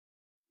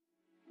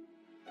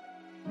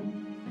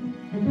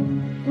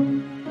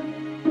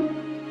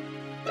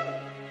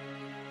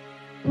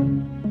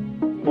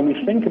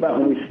think about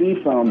when we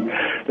see films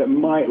that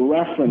might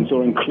reference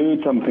or include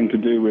something to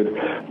do with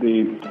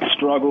the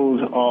struggles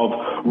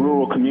of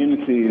rural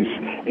communities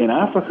in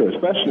Africa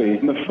especially,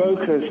 the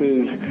focus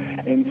is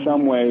in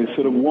some ways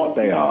sort of what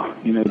they are.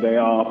 You know, they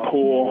are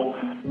poor,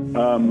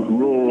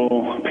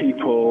 rural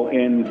people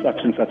in such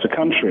and such a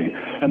country.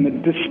 And the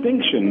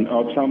distinction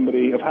of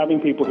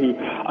having people who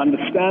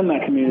understand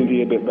that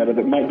community a bit better,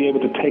 that might be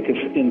able to take us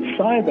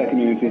inside that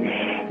community,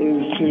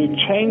 is to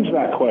change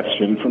that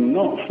question from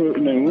not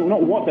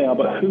what they are,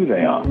 but who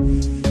they are.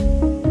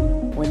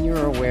 When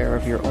you're aware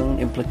of your own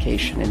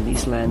implication in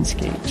these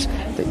landscapes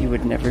that you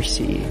would never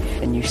see,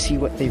 and you see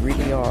what they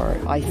really are,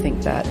 I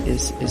think that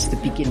is the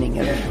beginning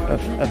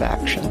of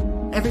action.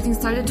 Everything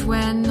started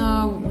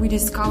when we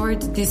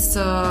discovered these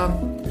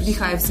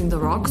beehives in the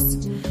rocks,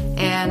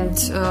 and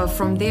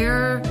from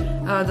there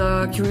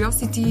the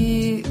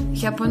curiosity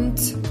happened.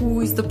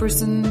 Who is the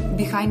person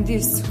behind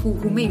this? Who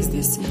makes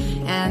this?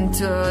 And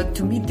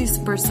to meet this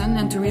person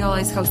and to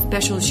realize how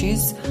special she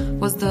is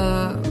was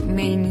the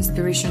main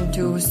inspiration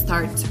to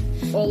start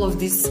all of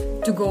this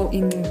to go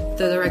in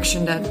the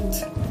direction that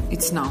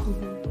it's now.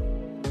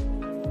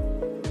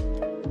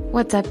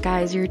 What's up,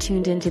 guys? You're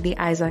tuned into the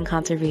Eyes on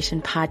Conservation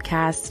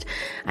podcast.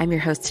 I'm your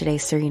host today,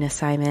 Serena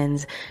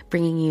Simons,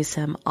 bringing you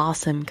some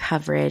awesome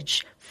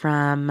coverage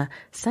from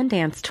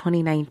Sundance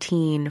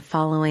 2019,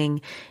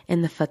 following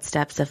in the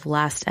footsteps of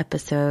last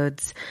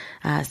episode's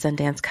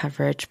Sundance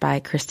coverage by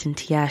Kristen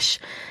Tiesch.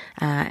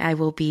 I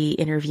will be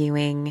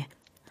interviewing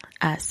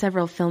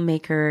several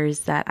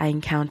filmmakers that I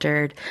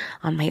encountered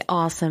on my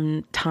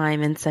awesome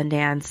time in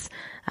Sundance.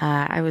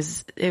 It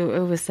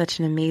was such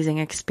an amazing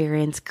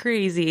experience,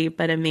 crazy,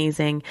 but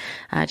amazing.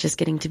 Just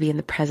getting to be in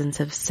the presence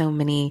of so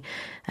many,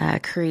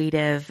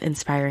 creative,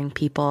 inspiring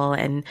people.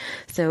 And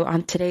so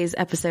on today's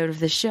episode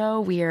of the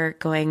show, we are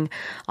going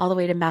all the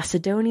way to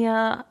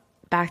Macedonia,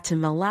 back to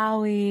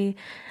Malawi,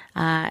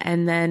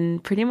 and then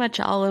pretty much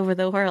all over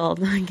the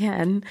world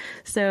again.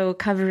 So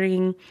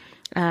covering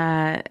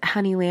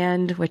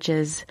Honeyland, which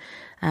is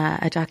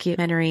a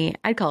documentary,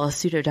 I'd call a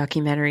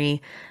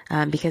pseudo-documentary,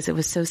 because it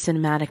was so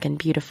cinematic and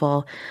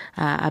beautiful,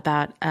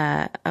 about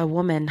a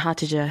woman,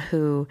 Hatice,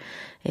 who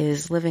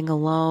is living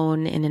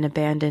alone in an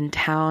abandoned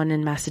town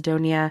in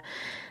Macedonia,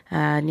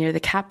 near the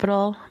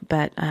capital,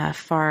 but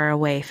far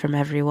away from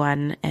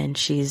everyone. And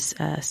she's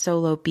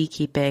solo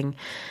beekeeping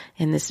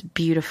in this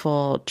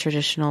beautiful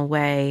traditional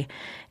way,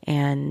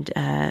 and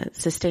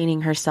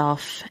sustaining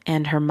herself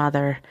and her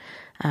mother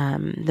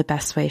the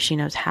best way she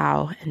knows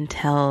how,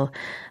 until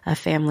a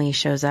family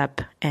shows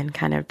up and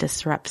kind of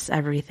disrupts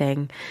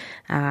everything.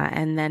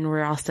 And then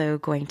we're also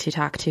going to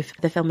talk to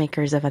the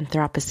filmmakers of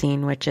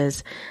Anthropocene, which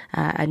is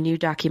a new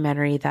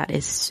documentary that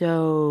is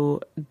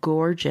so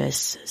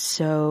gorgeous,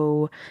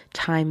 so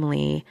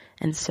timely,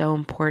 and so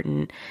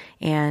important.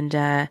 And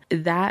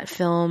that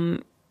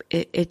film,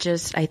 it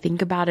just, I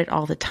think about it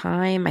all the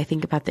time. I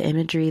think about the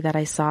imagery that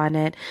I saw in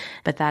it,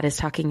 but that is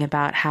talking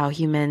about how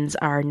humans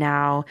are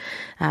now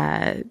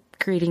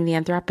creating the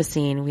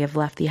Anthropocene. We have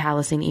left the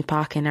Holocene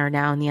epoch and are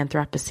now in the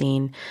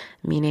Anthropocene,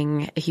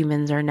 meaning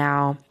humans are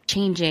now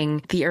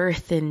changing the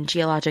earth in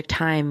geologic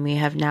time. We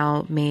have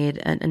now made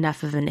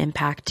enough of an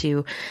impact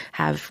to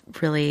have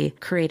really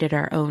created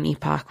our own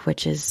epoch,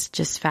 which is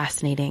just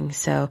fascinating.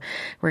 So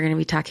we're going to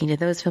be talking to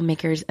those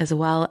filmmakers, as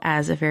well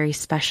as a very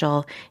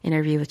special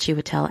interview with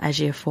Chiwetel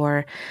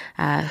Ejiofor,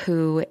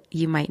 who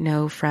you might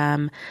know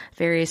from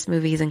various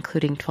movies,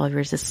 including 12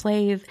 Years a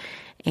Slave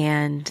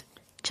and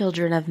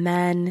Children of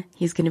Men.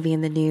 He's going to be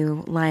in the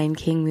new Lion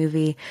King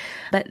movie.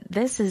 But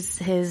this is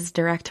his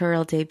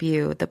directorial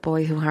debut, The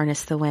Boy Who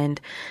Harnessed the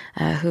Wind,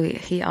 who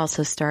he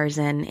also stars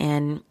in.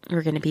 And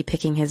we're going to be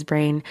picking his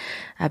brain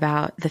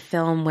about the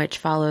film, which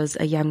follows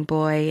a young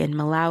boy in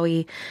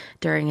Malawi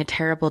during a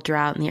terrible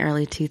drought in the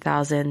early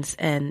 2000s.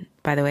 And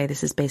by the way,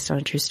 this is based on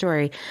a true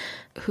story,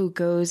 who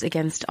goes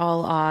against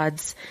all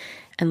odds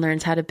and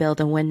learns how to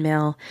build a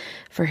windmill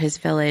for his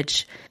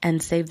village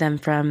and save them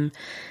from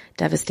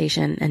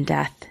devastation and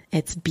death.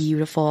 It's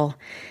beautiful,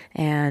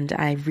 and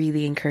I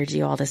really encourage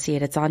you all to see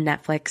it. It's on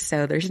Netflix,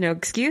 so there's no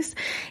excuse.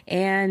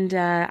 And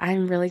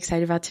I'm really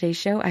excited about today's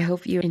show. I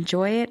hope you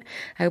enjoy it.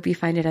 I hope you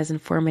find it as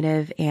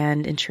informative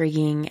and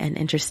intriguing and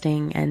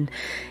interesting and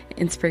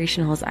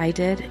inspirational as I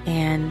did.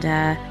 And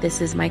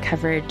this is my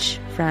coverage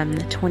from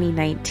the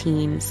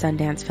 2019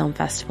 Sundance Film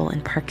Festival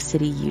in Park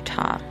City,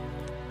 Utah.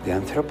 The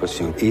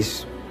Anthropocene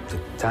is the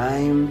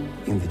time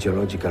in the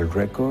geological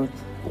record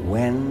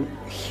when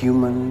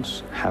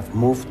humans have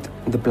moved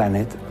the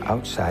planet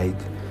outside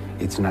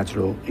its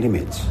natural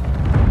limits.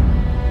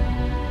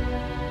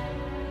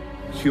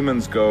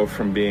 Humans go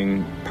from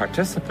being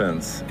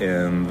participants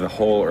in the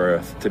whole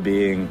Earth to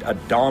being a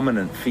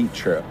dominant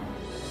feature.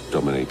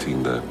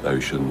 Dominating the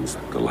oceans,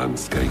 the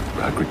landscape,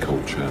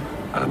 agriculture,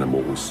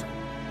 animals.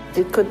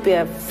 It could be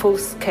a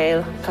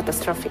full-scale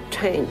catastrophic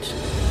change.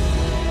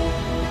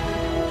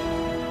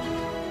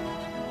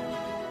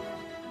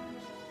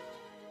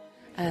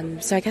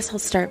 So I guess I'll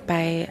start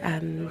by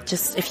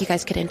just if you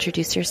guys could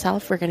introduce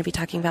yourself. We're going to be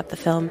talking about the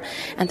film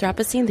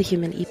Anthropocene, the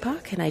Human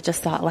Epoch, and I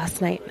just saw it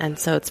last night, and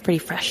so it's pretty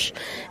fresh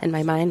in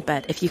my mind.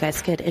 But if you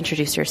guys could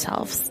introduce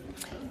yourselves.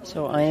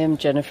 So I am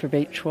Jennifer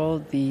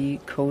Batechwell, the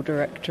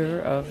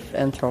co-director of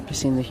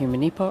Anthropocene, the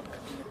Human Epoch.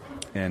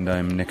 And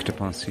I'm Nick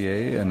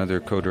Depensier, another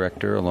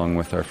co-director, along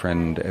with our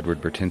friend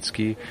Edward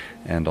Bertinsky,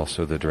 and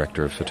also the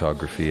director of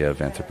photography of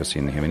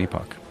Anthropocene, the Human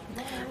Epoch.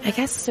 I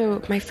guess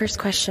so. My first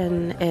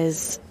question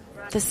is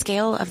the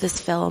scale of this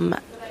film.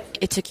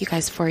 It took you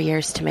guys 4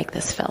 years to make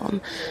this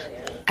film.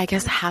 I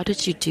guess, how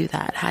did you do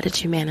that? How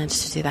did you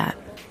manage to do that?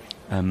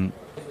 I'm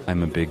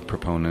a big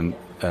proponent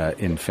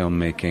in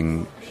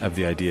filmmaking of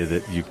the idea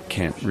that you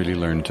can't really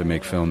learn to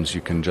make films.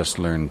 You can just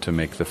learn to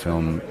make the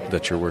film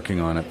that you're working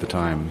on at the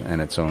time,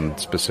 and its own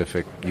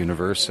specific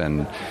universe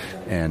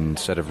and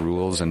set of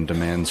rules and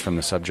demands from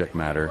the subject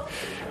matter.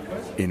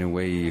 In a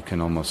way, you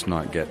can almost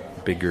not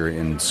get bigger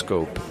in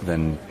scope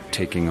than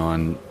taking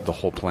on the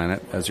whole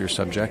planet as your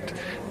subject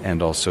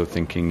and also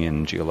thinking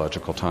in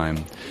geological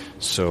time.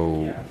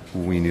 So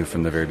we knew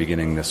from the very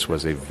beginning this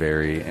was a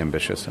very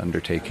ambitious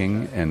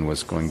undertaking and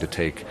was going to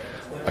take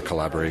a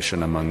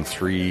collaboration among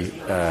 3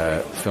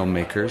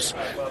 filmmakers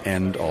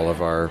and all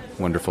of our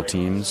wonderful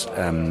teams,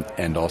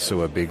 and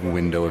also a big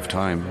window of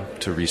time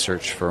to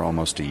research for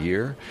almost a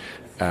year.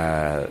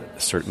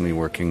 Certainly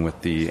working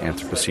with the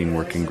Anthropocene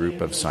working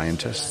group of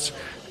scientists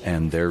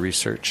and their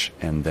research,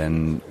 and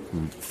then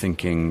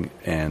thinking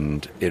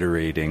and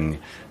iterating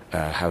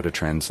how to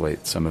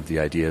translate some of the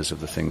ideas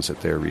of the things that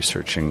they're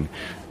researching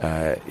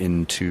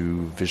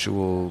into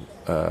visual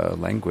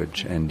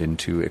language and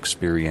into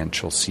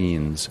experiential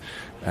scenes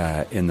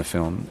in the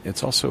film.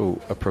 It's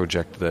also a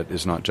project that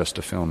is not just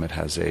a film. It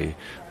has a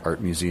art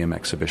museum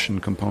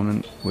exhibition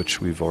component, which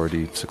we've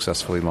already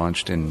successfully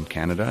launched in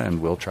Canada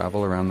and will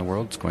travel around the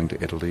world. It's going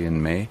to Italy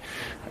in May.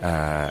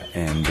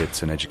 And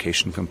it's an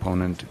education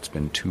component. It's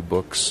been 2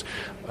 books.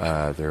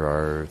 There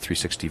are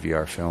 360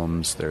 VR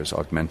films. There's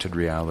augmented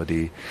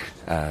reality.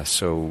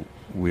 So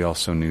we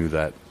also knew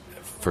that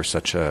for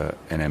such an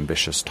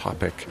ambitious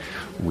topic,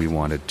 we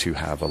wanted to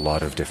have a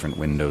lot of different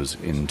windows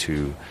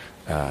into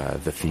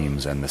the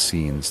themes and the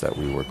scenes that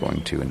we were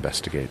going to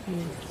investigate.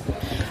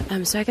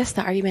 So I guess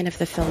the argument of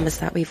the film is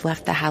that we've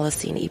left the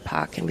Holocene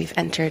epoch and we've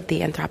entered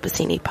the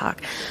Anthropocene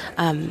epoch.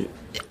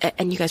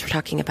 And you guys were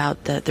talking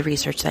about the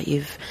research that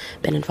you've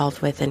been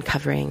involved with in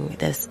covering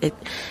this,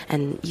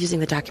 and using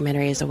the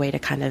documentary as a way to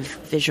kind of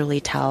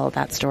visually tell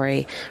that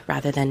story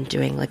rather than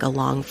doing like a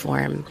long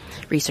form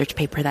research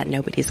paper that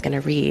nobody's going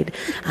to read.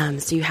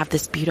 So you have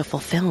this beautiful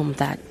film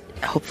that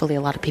hopefully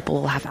a lot of people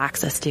will have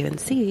access to and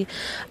see.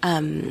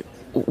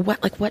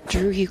 What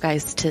drew you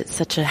guys to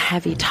such a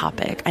heavy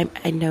topic?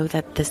 I know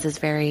that this is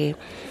very...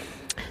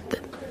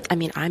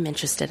 I'm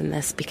interested in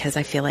this because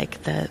I feel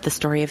like the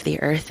story of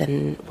the Earth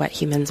and what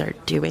humans are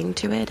doing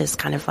to it is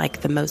kind of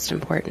like the most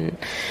important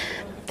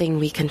thing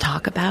we can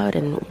talk about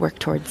and work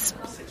towards.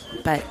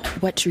 But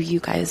what drew you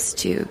guys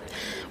to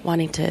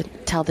wanting to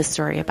tell this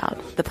story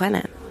about the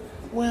planet?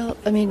 Well,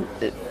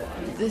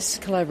 this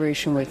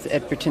collaboration with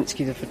Ed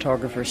Bertinsky, the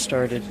photographer,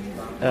 started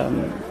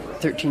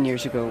 13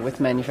 years ago with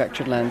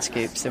Manufactured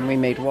Landscapes, and we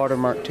made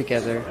Watermark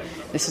together.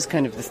 This is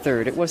kind of the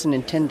third. It wasn't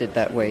intended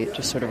that way. It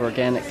just sort of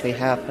organically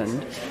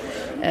happened.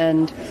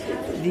 And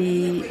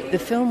the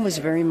film was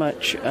very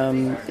much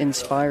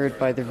inspired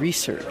by the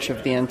research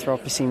of the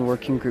Anthropocene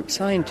Working Group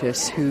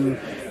scientists who,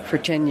 for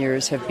 10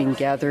 years, have been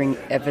gathering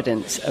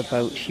evidence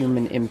about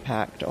human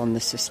impact on the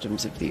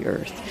systems of the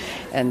Earth.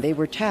 And they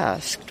were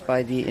tasked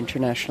by the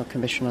International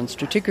Commission on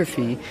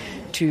Stratigraphy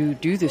to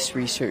do this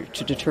research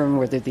to determine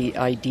whether the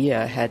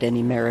idea had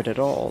any merit at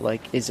all.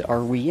 Like,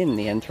 are we in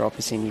the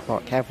Anthropocene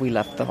epoch? Have we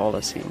left the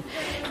Holocene?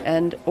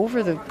 And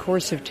over the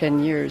course of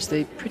 10 years,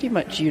 they pretty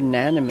much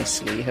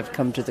unanimously have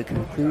come to the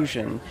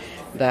conclusion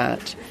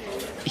that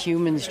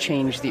humans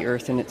change the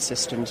Earth and its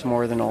systems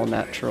more than all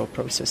natural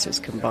processes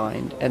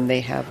combined, and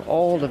they have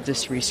all of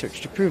this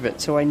research to prove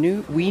it. So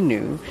we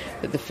knew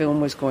that the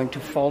film was going to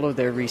follow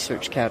their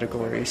research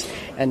categories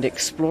and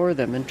explore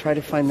them and try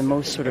to find the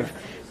most sort of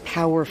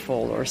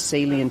powerful or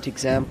salient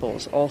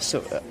examples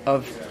also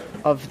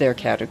of their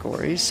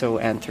categories. So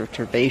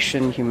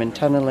anthroturbation, human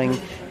tunneling,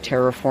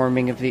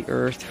 terraforming of the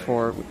Earth,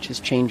 which is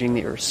changing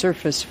the Earth's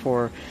surface,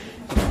 for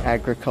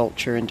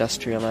agriculture,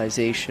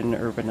 industrialization,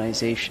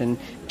 urbanization,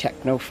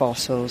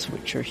 technofossils,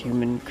 which are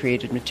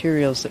human-created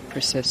materials that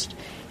persist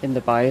in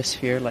the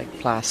biosphere, like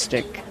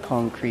plastic,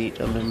 concrete,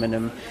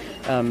 aluminum.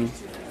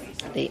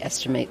 They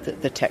estimate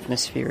that the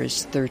technosphere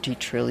is 30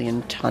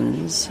 trillion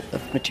tons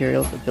of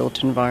material, the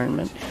built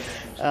environment,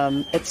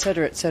 et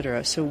cetera, et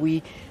cetera. So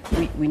we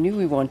knew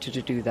we wanted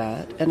to do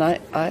that. And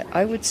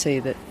I would say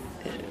that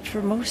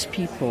for most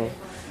people,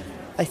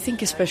 I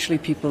think especially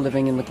people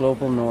living in the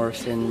global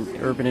north, in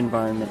urban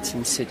environments,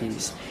 in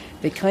cities,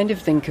 they kind of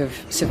think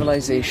of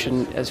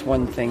civilization as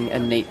one thing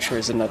and nature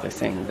as another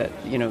thing. That,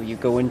 you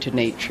go into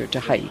nature to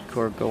hike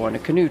or go on a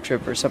canoe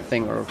trip or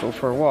something, or go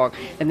for a walk,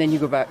 and then you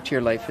go back to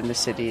your life in the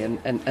city, and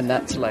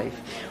that's life.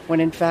 When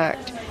in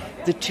fact,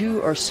 the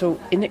two are so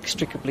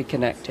inextricably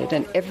connected,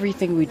 and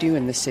everything we do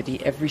in the city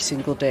every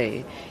single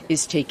day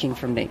is taking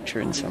from nature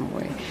in some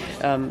way.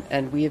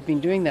 And we have been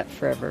doing that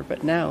forever,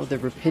 but now the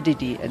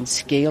rapidity and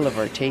scale of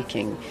our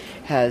taking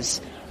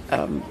has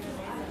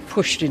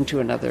pushed into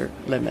another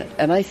limit.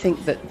 And I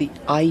think that the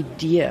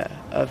idea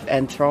of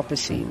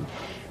Anthropocene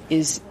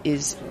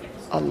is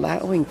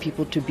allowing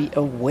people to be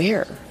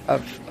aware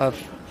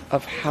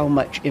of how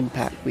much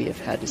impact we have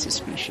had as a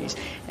species,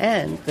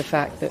 and the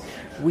fact that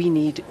we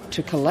need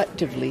to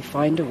collectively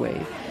find a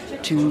way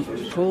to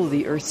pull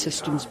the Earth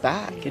systems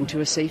back into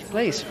a safe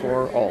place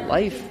for all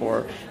life,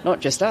 for not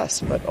just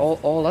us, but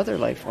all other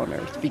life on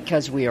Earth,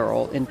 because we are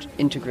all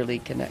integrally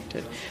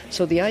connected.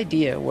 So the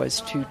idea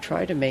was to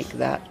try to make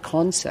that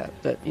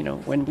concept that,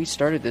 when we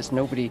started this,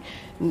 nobody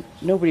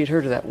had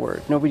heard of that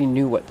word. Nobody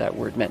knew what that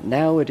word meant.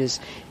 Now it's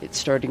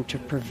starting to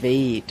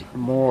pervade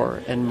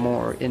more and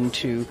more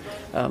into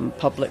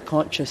public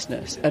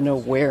consciousness, an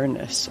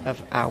awareness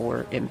of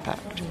our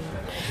impact.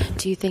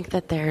 Do you think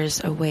that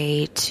there's a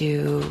way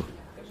to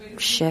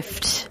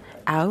shift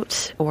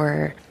out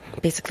or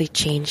basically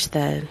change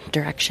the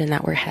direction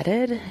that we're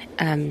headed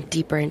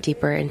deeper and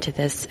deeper into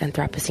this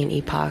Anthropocene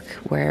epoch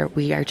where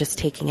we are just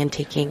taking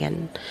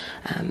and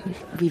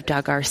we've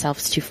dug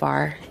ourselves too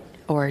far?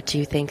 Or do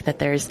you think that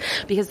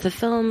because the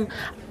film,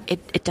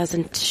 it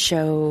doesn't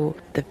show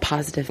the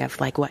positive of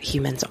like what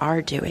humans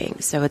are doing.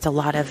 So it's a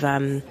lot of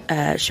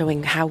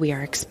showing how we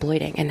are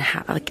exploiting and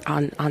how, like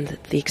on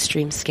the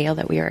extreme scale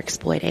that we are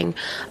exploiting.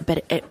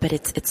 But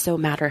it's so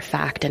matter of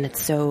fact, and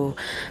it's so,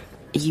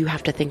 you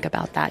have to think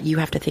about that. You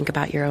have to think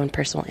about your own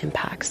personal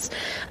impacts.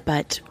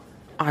 But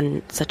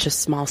on such a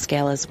small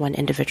scale as one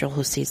individual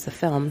who sees the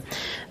film,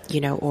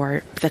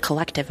 or the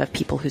collective of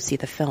people who see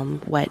the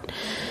film, what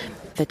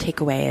the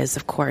takeaway is,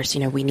 of course,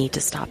 we need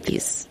to stop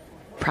these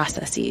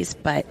processes.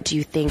 But do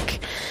you think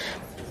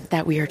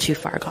that we are too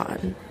far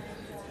gone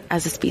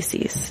as a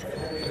species?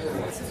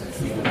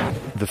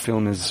 The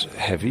film is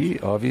heavy,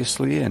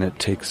 obviously, and it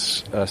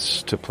takes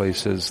us to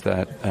places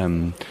that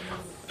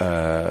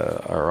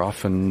are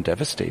often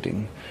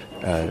devastating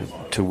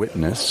to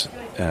witness,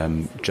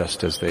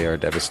 just as they are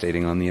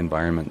devastating on the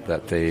environment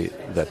that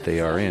they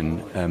are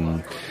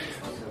in.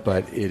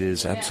 But it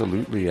is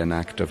absolutely an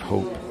act of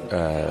hope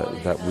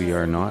that we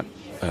are not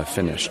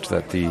finished,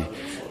 that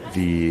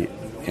the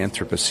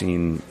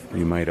Anthropocene,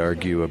 you might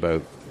argue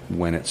about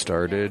when it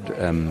started,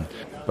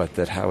 but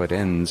that how it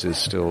ends is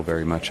still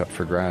very much up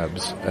for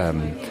grabs.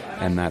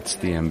 And that's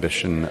the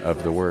ambition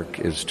of the work,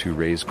 is to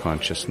raise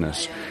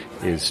consciousness,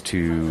 is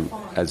to,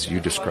 as you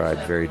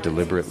described very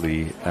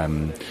deliberately,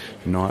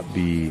 not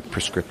be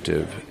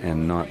prescriptive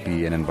and not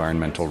be an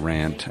environmental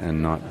rant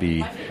and not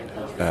be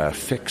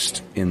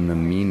fixed in the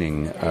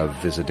meaning of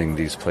visiting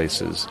these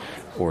places,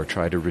 or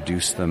try to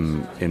reduce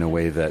them in a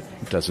way that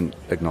doesn't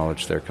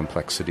acknowledge their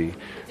complexity,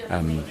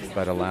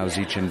 but allows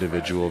each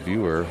individual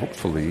viewer,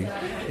 hopefully,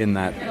 in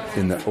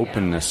the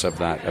openness of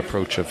that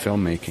approach of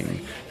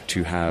filmmaking,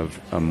 to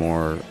have a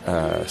more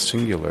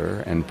singular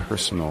and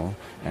personal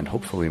and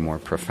hopefully more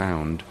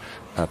profound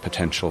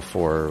potential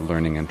for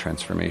learning and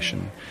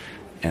transformation.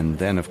 And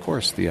then, of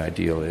course, the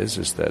ideal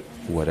is that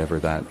whatever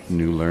that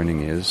new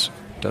learning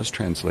does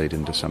translate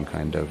into some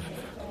kind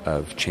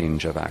of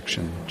change of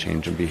action,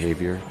 change of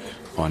behavior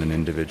on an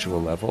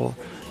individual level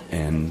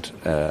and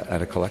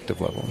at a collective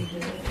level.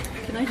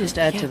 Can I just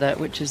add to that,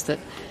 which is that,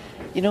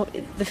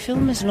 the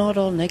film is not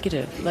all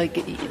negative. Like,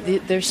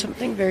 there's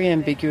something very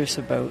ambiguous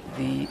about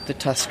the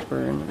tusk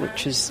burn,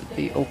 which is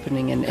the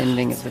opening and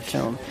ending of the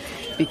film,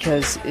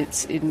 because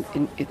it's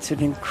an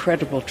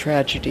incredible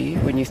tragedy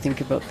when you think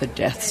about the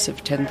deaths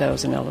of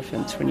 10,000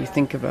 elephants, when you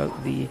think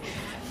about the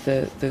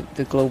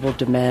global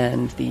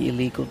demand, the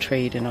illegal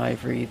trade in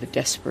ivory, the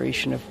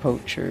desperation of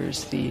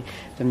poachers, the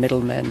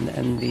middlemen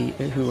and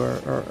who are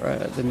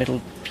the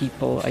middle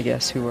people, I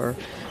guess, who are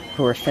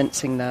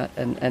fencing that,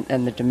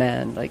 and the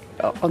demand. Like,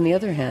 on the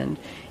other hand,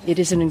 it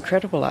is an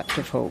incredible act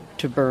of hope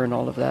to burn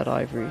all of that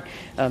ivory,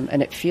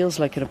 and it feels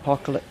like an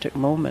apocalyptic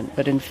moment,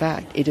 but in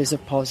fact it is a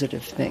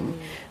positive thing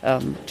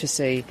to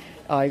say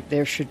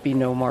there should be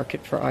no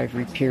market for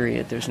ivory,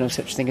 period. There's no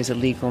such thing as a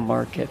legal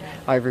market.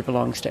 Ivory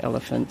belongs to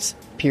elephants,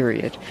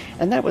 period.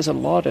 And that was a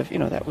lot of,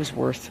 that was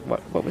worth,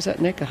 what was that,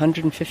 Nick?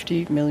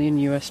 $150 million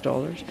US.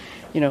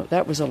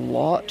 That was a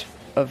lot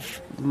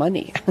of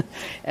money,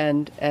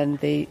 and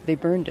they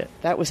burned it.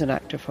 That was an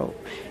act of hope.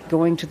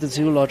 Going to the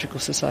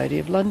Zoological Society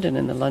of London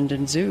and the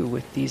London Zoo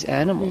with these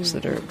animals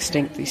that are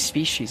extinct, these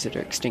species that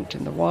are extinct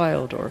in the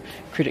wild or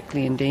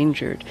critically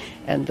endangered,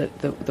 and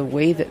the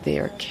way that they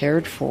are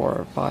cared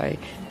for by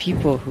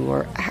people who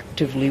are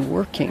actively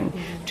working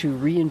to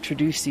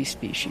reintroduce these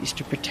species,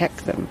 to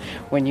protect them.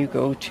 When you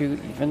go to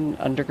even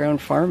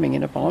underground farming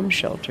in a bomb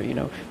shelter,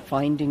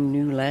 finding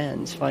new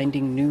lands,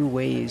 finding new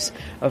ways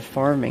of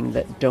farming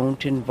that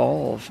don't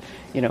involve,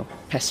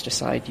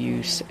 pesticide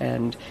use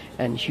and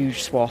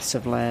huge swaths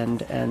of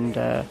land, and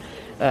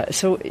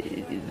so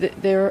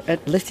they're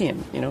at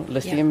lithium.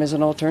 Lithium is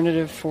an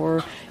alternative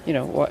for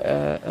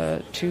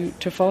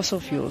to fossil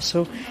fuels.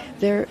 So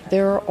there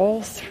are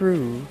all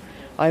through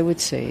I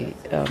would say,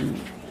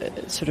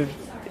 sort of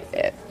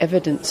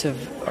evidence of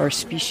our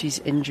species'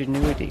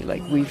 ingenuity.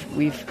 Like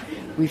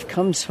we've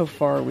come so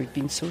far, we've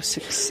been so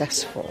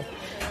successful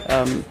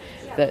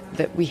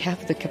that we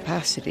have the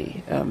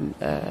capacity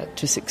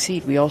to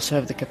succeed. We also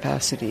have the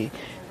capacity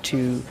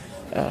to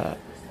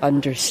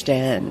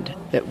understand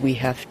that we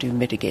have to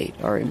mitigate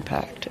our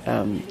impact,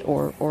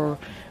 or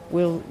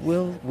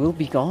we'll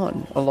be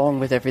gone along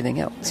with everything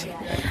else.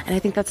 And I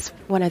think that's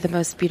one of the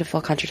most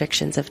beautiful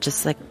contradictions of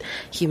just like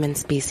human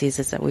species,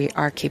 is that we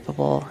are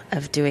capable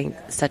of doing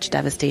such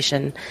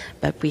devastation,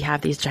 but we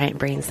have these giant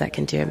brains that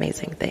can do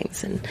amazing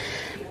things, and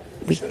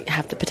we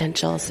have the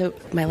potential. So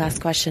my last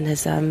question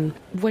is,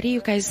 what do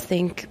you guys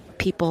think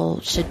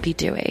people should be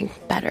doing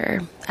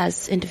better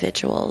as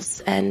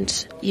individuals? And,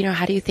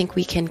 how do you think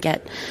we can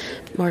get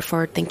more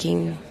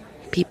forward-thinking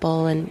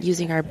people and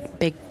using our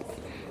big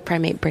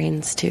primate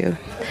brains to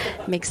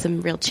make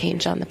some real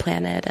change on the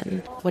planet?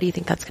 And what do you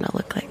think that's going to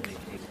look like?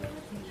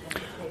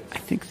 I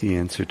think the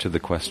answer to the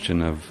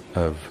question of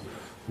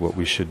what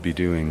we should be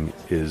doing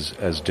is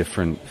as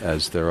different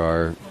as there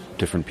are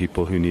different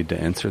people who need to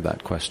answer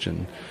that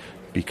question,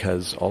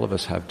 because all of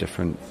us have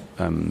different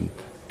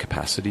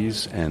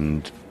capacities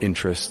and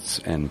interests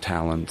and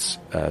talents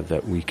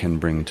that we can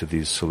bring to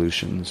these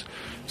solutions.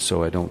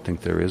 So I don't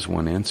think there is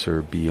one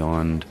answer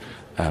beyond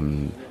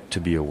to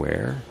be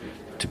aware,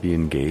 to be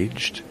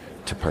engaged,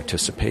 to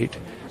participate.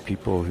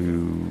 People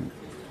who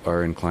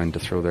are inclined to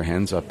throw their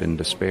hands up in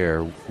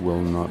despair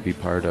will not be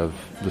part of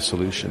the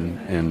solution.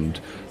 And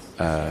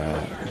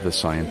the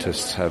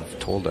scientists have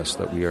told us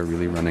that we are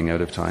really running out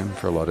of time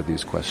for a lot of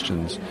these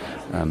questions.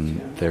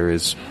 There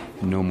is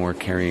no more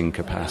carrying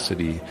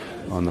capacity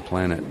on the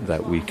planet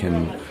that we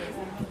can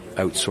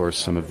outsource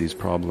some of these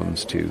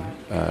problems to.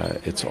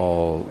 It's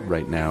all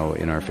right now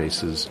in our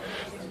faces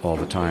all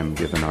the time,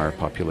 given our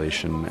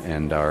population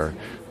and our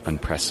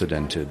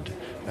unprecedented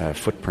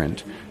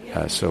footprint.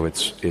 So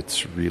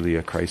it's really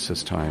a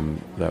crisis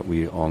time that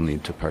we all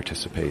need to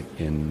participate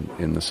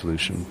in the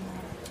solution.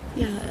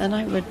 Yeah, and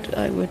I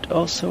would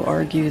also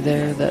argue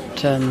there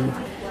that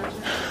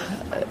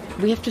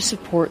we have to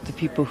support the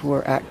people who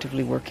are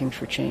actively working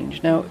for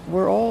change. Now,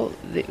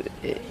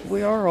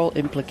 we are all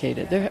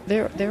implicated.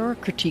 There are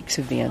critiques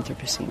of the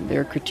Anthropocene. There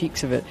are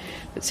critiques of it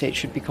that say it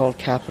should be called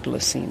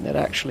Capitalocene, that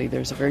actually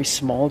there's a very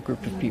small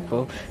group of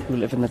people who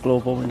live in the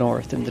global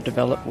north, in the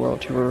developed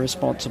world, who are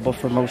responsible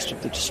for most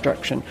of the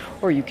destruction.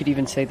 Or you could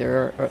even say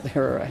there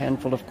are a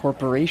handful of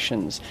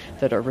corporations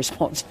that are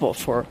responsible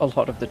for a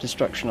lot of the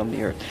destruction on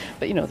the earth.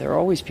 But, there are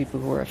always people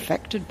who are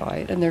affected by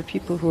it, and there are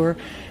people who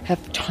have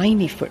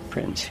tiny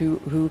footprints, who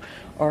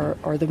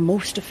are the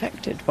most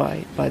affected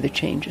by the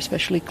change,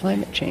 especially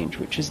climate change,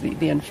 which is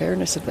the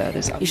unfairness of that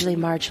is usually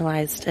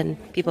marginalized and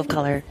people of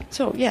color.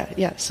 So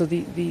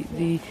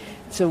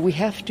so we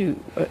have to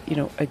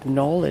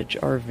acknowledge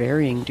our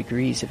varying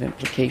degrees of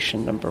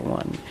implication, number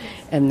one,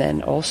 and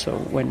then also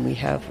when we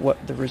have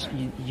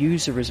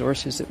use the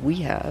resources that we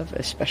have,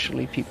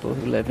 especially people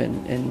who live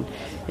in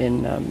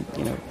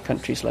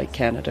countries like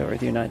Canada or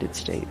the United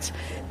States,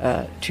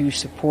 to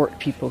support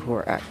people who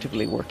are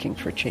actively working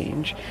for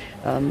change,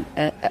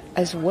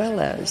 as well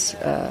as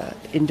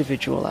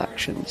individual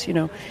actions.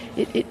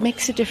 It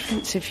makes a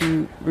difference if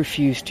you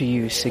refuse to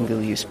use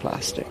single-use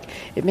plastic.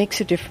 It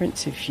makes a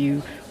difference if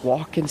you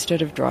walk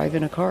instead of drive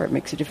in a car. It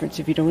makes a difference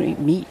if you don't eat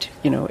meat,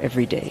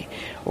 every day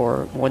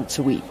or once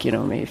a week.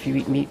 If you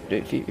eat meat,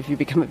 if you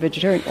become a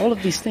vegetarian, all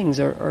of these things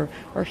are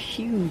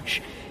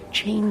huge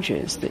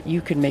changes that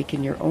you can make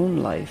in your own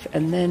life,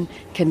 and then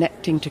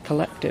connecting to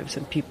collectives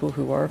and people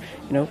who are,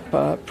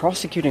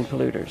 prosecuting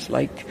polluters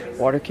like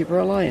Waterkeeper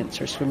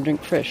Alliance or Swim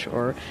Drink Fish,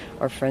 or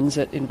our friends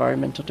at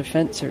Environmental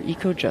Defense or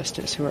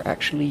Eco-Justice, who are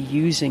actually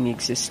using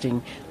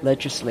existing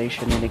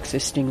legislation and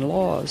existing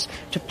laws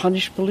to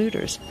punish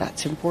polluters.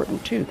 That's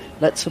important too.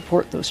 Let's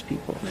support those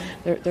people.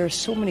 There are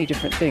so many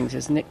different things,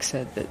 as Nick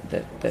said,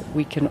 that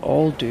we can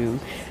all do,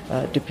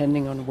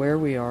 depending on where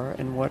we are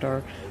and what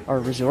our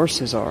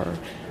resources are.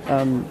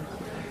 I'm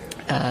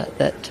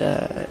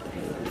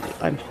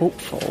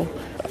hopeful.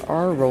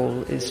 Our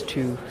role is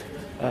to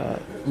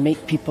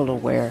make people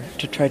aware,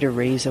 to try to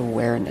raise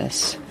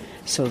awareness,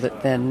 so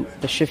that then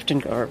a shift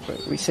in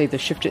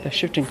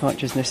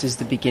consciousness is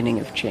the beginning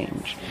of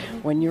change.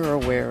 When you're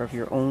aware of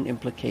your own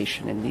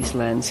implication in these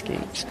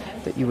landscapes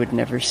that you would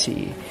never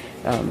see,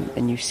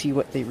 and you see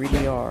what they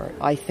really are,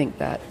 I think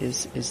that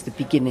is the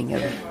beginning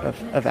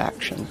of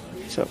action.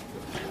 So,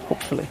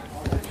 hopefully.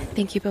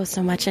 Thank you both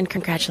so much, and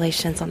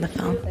congratulations on the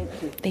film.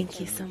 Thank you. Thank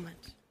you so much.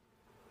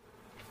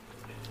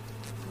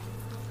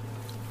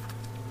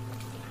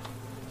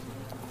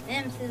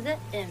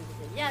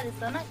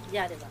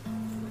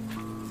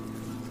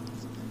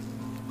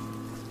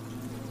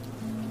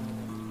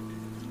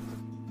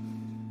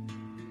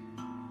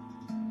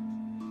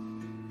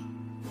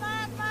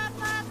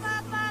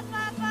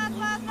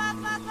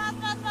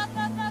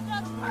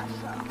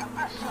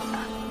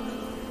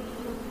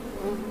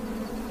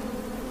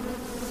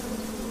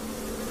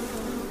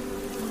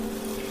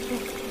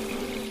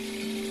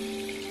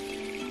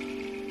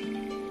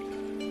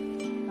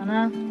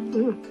 吗？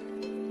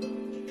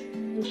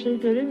你睡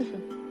得认识？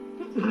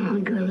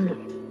可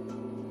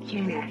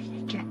现在是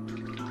这。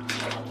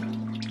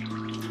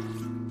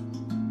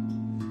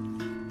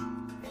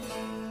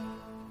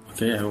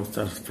Okay, I will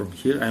start from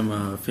here.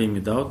 I'm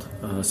Fehmi Daud,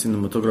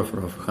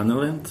 cinematographer of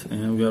Honeyland,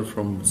 and we are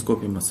from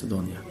Skopje,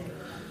 Macedonia.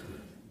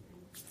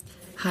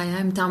 Hi,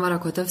 I'm Tamara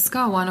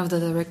Kotevska, one of the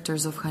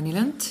directors of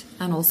Honeyland,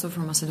 and also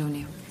from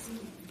Macedonia.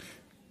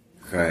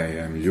 Hi,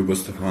 I'm Ljubo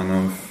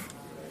Stefanov,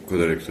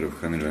 co-director of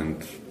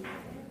Honeyland,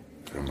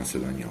 from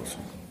Macedonia also.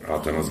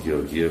 Atanas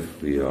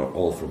Georgiev, we are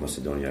all from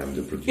Macedonia. I'm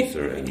the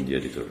producer and the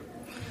editor.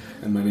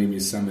 And my name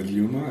is Samer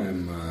Ljuma.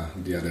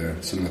 I'm the other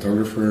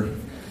cinematographer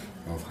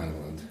of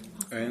Honeyland.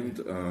 And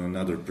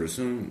another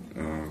person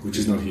which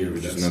is not here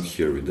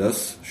with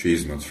us. She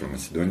is not from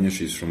Macedonia.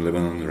 She's from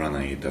Lebanon.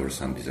 Ranait, our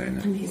sound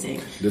designer.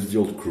 Amazing. That's the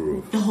old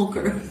crew. The whole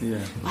crew. Yeah.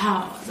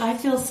 Wow. I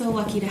feel so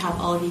lucky to have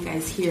all of you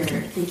guys here.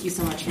 Thank you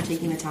so much for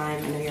taking the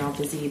time. I know you're all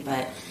busy,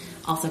 but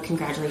also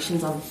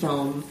congratulations on the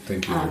film.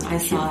 Thank you. I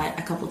saw it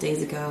a couple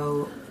days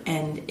ago,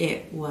 and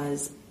it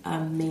was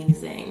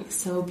amazing.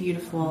 So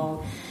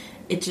beautiful.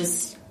 It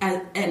just,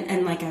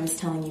 and like I was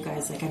telling you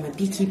guys, like I'm a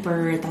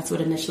beekeeper. That's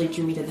what initially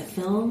drew me to the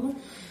film.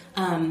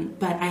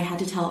 But I had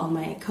to tell all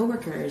my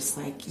coworkers,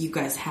 like, you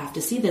guys have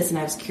to see this. And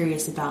I was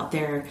curious about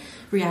their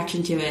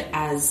reaction to it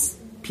as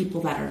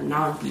people that are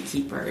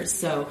non-beekeepers.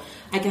 So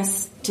I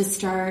guess to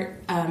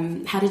start,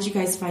 how did you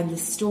guys find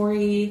this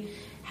story?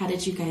 How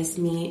did you guys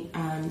meet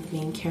the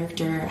main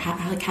character?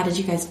 How did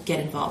you guys get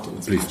involved in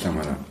this project? Please,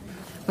 Tamara.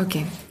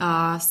 Okay,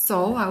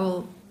 so I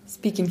will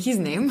speak in his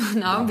name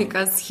now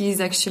because he's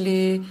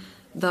actually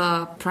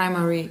the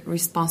primary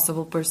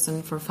responsible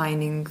person for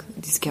finding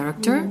this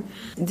character.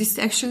 Mm-hmm. This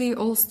actually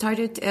all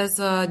started as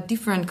a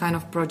different kind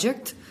of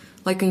project,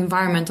 like an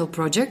environmental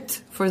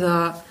project for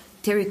the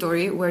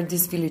territory where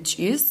this village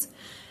is.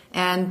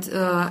 And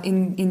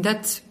in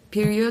that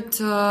period,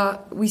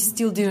 we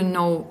still didn't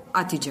know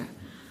Atije,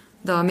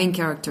 the main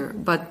character.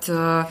 But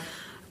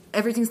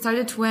everything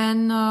started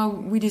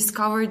when we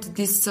discovered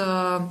this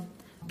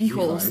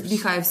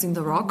beehives in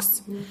the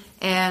rocks. Mm-hmm.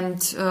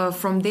 And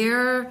from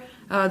there,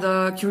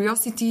 the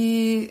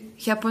curiosity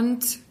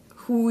happened,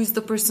 who is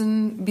the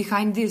person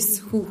behind this,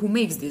 who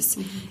makes this.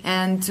 Mm-hmm.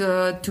 And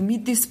to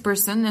meet this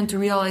person and to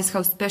realize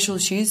how special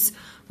she is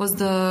was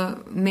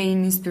the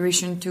main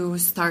inspiration to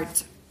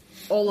start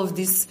all of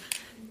this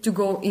to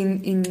go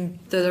in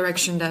the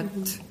direction that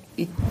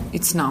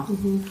it's now.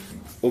 Mm-hmm.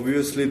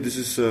 Obviously, this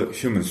is a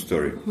human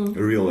story,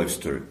 a real-life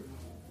story.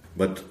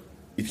 But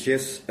it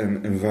has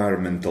an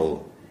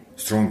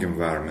strong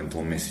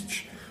environmental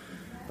message.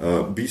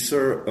 Bees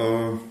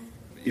are,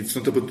 it's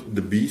not about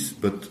the bees,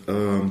 but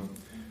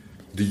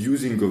the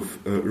using of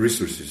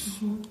resources.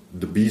 Mm-hmm.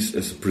 The bees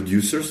as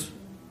producers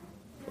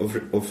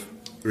of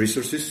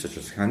resources, such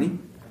as honey,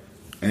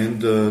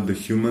 and the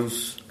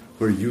humans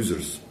who are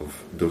users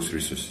of those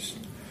resources.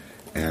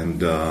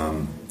 And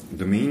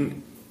the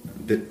main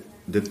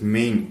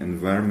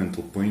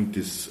environmental point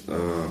is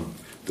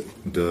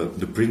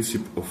the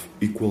principle of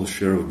equal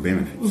share of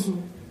benefits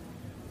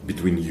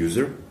between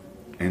user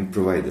and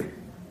provider,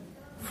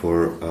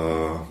 for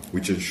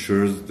which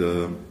ensures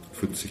the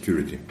food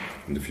security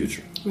in the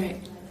future. Right.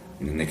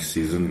 In the next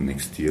season,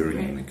 next year, right.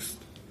 in the next.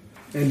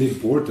 And the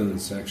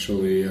importance,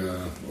 actually,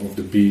 of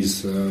the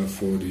bees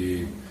for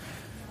the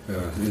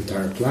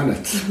entire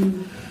planet.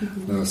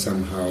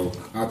 Somehow,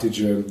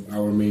 Atije,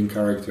 our main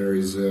character,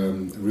 is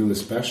really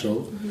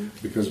special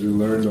because we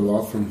learned a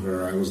lot from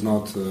her. I was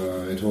not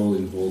at all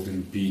involved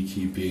in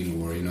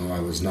beekeeping, or I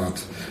was not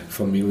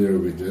familiar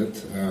with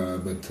it.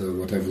 But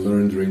what I've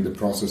learned during the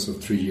process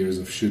of 3 years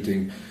of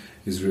shooting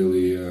is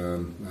really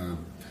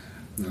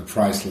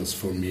priceless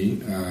for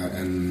me,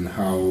 and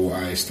how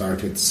I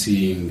started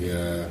seeing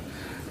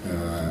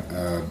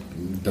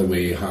the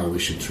way how we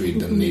should treat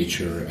the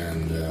nature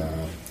and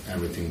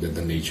everything that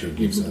the nature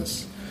gives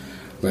us.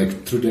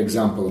 Like through the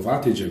example of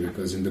Atije,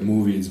 because in the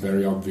movie it's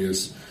very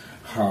obvious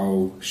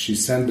how she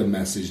sent the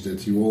message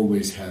that you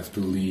always have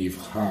to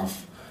leave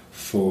half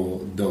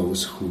for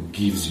those who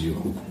gives you,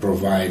 who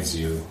provides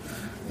you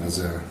as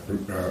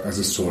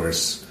a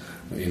source.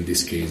 In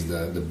this case,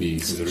 the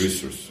bees,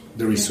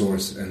 the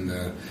resource, and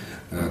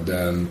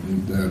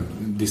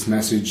this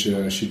message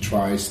she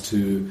tries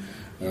to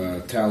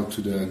tell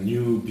to the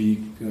new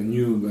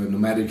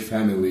nomadic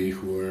family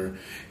who are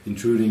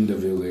intruding the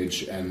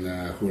village and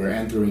who are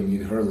entering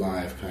in her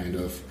life, kind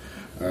of,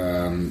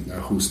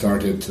 who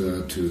started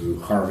to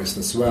harvest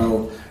as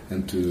well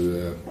and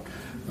to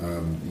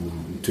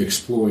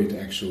exploit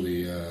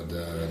actually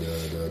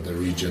the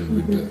region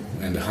with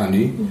and the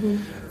honey,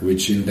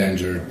 which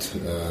endangered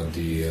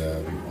the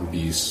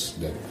bees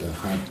that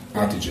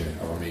Atije,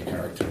 our main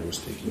character, was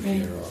taking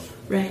care of.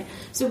 Right.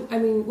 So, I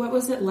mean, what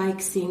was it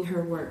like seeing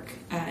her work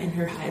in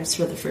her hives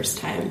for the first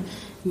time,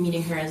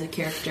 meeting her as a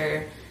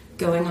character,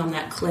 going on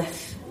that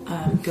cliff,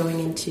 going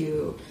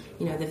into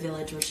the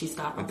village where she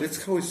stopped?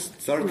 That's how it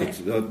started.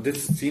 Right. That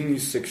scene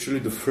is actually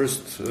the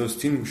first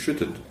scene we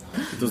shot.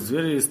 It was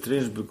very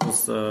strange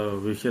because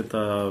we had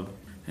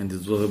and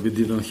we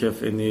didn't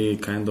have any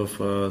kind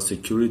of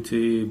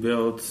security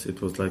belts. It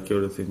was like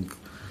everything,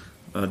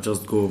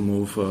 just go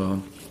move,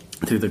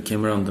 take the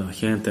camera on the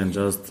hand and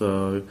just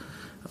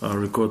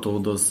record all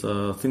those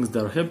things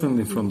that are happening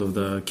in front of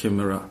the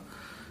camera.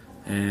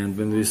 And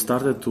when we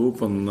started to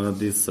open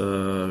this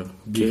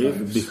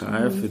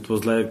beehive, it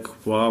was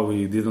like, wow,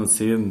 we didn't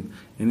see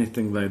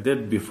anything like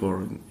that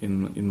before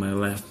in my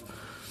life.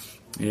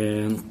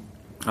 And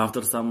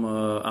after some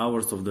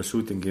hours of the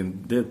shooting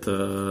in that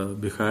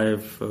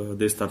beehive,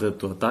 they started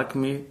to attack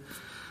me,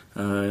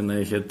 and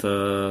I had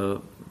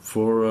 4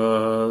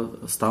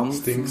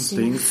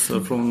 stings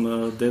from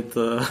that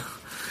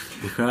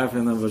beehive,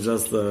 and I was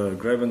just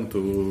grabbing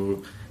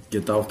to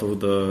get out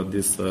of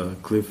this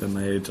cliff, and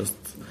I just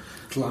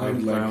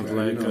climbed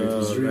like it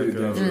was really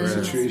dangerous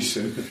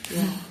situation.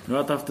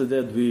 Right after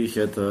that, we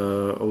had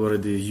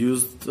already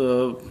used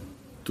to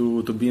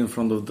be in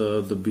front of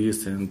the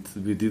beast, and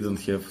we didn't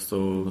have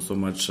so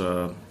much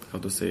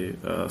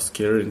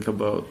scaring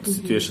about the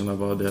situation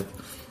about that.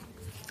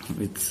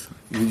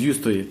 We're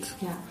used to it.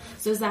 Yeah.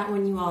 So is that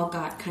when you all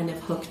got kind of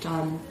hooked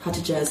on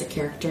Hatice as a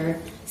character,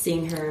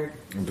 seeing her?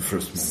 In the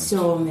first moment.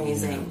 So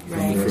amazing,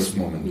 right? In the first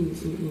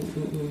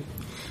moment.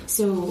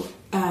 So,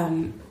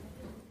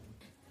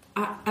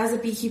 as a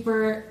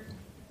beekeeper,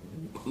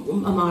 a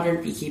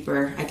modern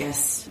beekeeper, I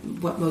guess,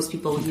 what most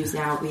people use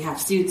now, we have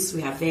suits,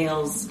 we have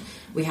veils,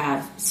 we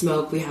have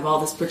smoke, we have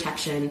all this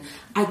protection.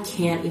 I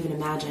can't even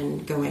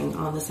imagine going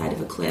on the side of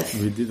a cliff.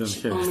 We didn't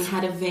She only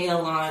had a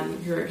veil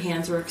on, her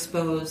hands were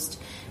exposed,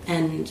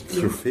 and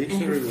her face.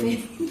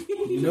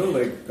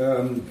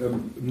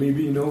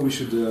 Maybe we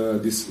should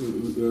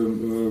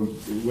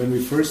when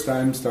we first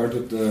time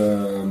started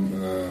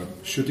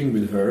shooting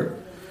with her,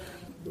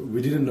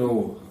 we didn't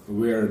know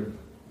where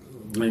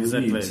we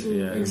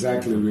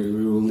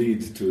will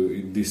lead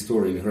to this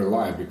story in her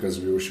life, because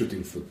we were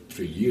shooting for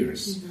 3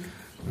 years.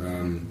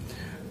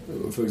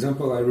 For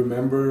example, I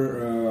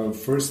remember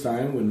first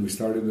time when we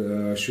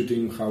started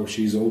shooting how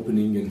she's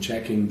opening and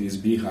checking these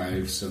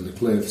beehives on the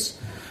cliffs.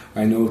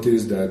 I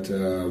noticed that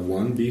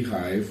one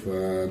beehive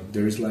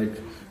there is like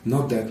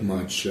not that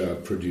much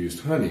produced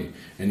honey,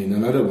 and in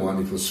another one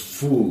it was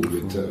full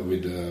with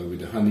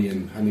honey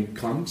and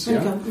honeycombs.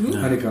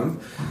 Honeycomb.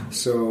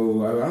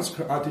 So I asked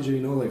her,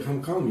 Hatice, how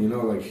come?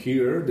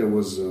 Here there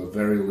was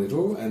very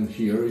little, and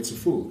here it's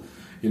full.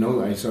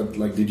 I said,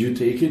 did you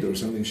take it or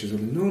something? She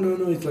said,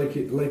 no, it's like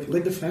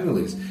the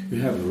families.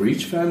 You have a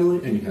rich family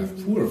and you have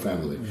poor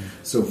family.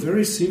 So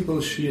very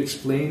simple, she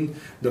explained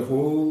the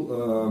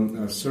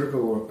whole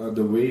circle,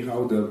 the way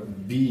how the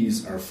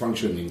bees are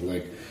functioning.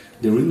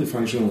 They really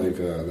function like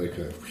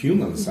a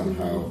human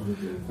somehow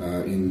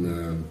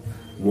in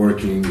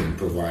working and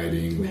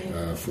providing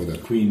for the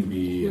queen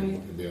bee.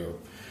 And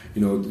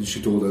she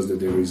told us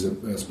that there is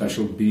a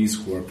special bees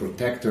who are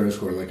protectors,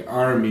 who are like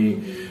army,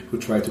 who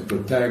try to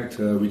protect,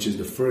 which is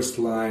the first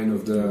line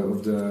of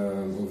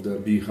the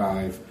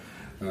beehive.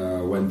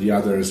 When the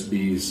others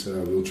bees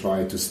will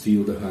try to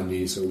steal the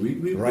honey, so we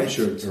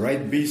measured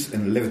right bees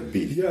and left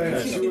bees.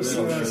 She was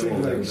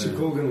saying she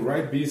called them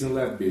right bees and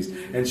left bees,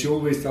 and she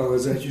always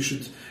tells us that you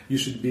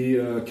should be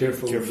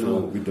careful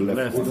with the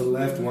left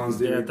ones.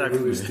 They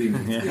really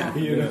sting.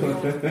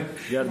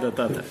 They are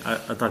the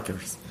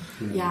attackers.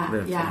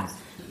 Yeah.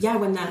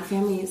 When that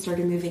family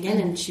started moving in,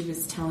 and she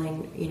was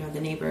telling the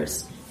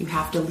neighbors, you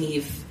have to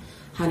leave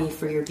honey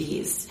for your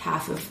bees.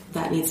 Half of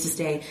that needs to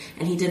stay,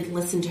 and he didn't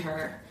listen to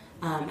her.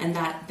 And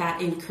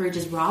that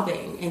encourages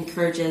robbing,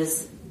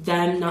 encourages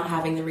them not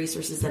having the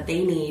resources that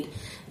they need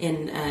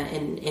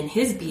in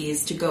his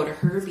bees to go to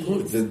her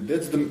bees.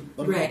 That's the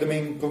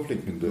main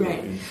conflict.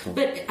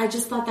 But I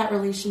just thought that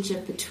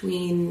relationship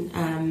between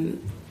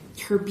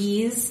her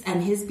bees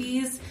and his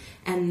bees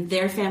and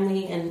their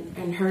family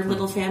and her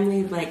little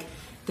family,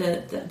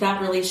 that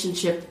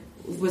relationship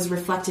was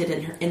reflected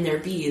in their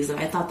bees, and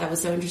I thought that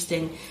was so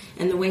interesting.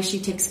 And the way she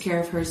takes care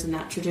of hers in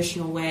that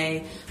traditional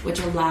way, which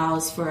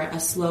allows for a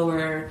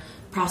slower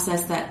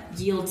process that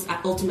yields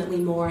ultimately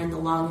more in the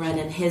long run,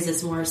 and his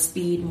is more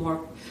speed,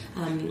 more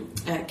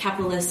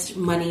capitalist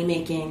money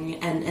making,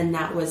 and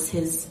that was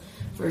his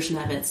version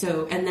of it.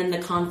 So, and then the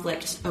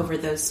conflict over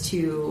those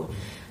two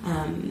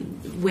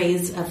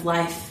ways of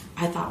life,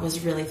 I thought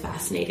was really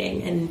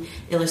fascinating, and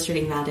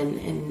illustrating that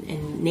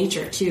in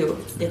nature too.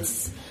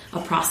 It's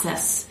a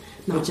process,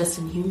 not just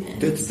in humans.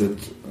 That's that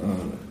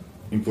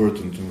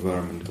important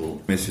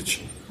environmental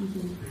message.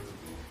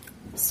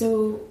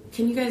 So,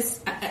 can you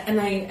guys? And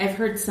I've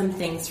heard some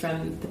things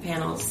from the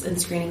panels and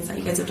screenings that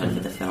you guys have done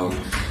for the film.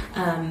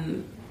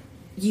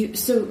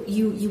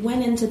 You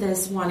went into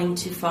this wanting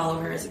to follow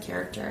her as a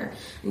character,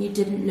 and you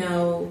didn't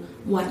know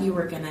what you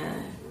were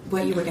gonna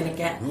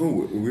get.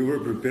 No, we were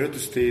prepared to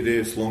stay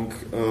there as long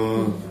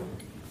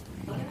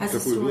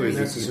as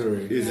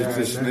necessary. Is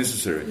it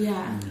necessary?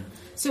 Yeah.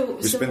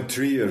 We spent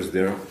 3 years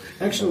there.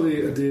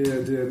 Actually,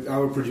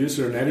 our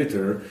producer and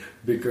editor,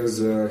 because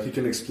he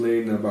can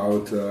explain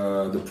about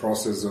the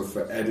process of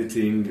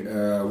editing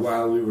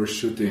while we were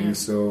shooting.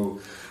 So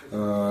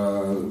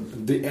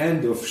the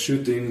end of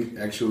shooting,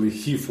 actually,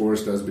 he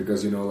forced us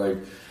because,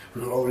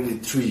 we're already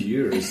 3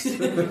 years.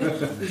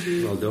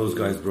 Well, those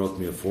guys brought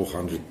me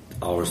 400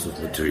 hours of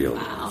material.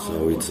 Wow.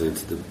 So it's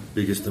the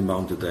biggest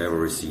amount that I ever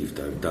received.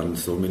 I've done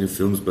so many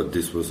films, but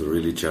this was a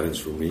really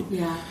challenge for me.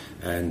 Yeah.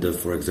 And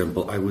for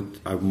example,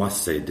 I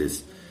must say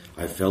this.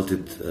 I felt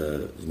it,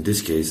 in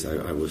this case,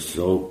 I was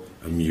so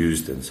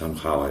amused, and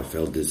somehow I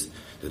felt this,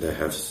 that I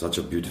have such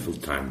a beautiful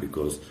time,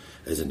 because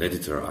as an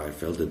editor, I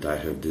felt that I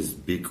have this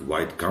big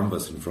white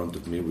canvas in front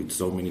of me with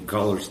so many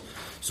colors,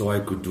 so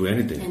I could do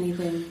anything.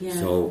 Anything, yeah.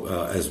 So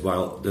as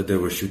well that they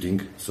were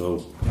shooting,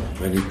 so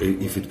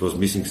if it was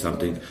missing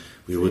something,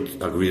 we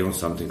would agree on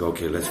something.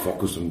 Okay, let's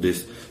focus on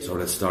this. So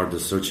let's start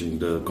searching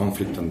the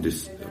conflict on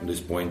this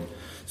point.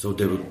 So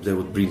they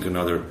would bring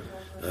another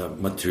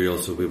material,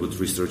 so we would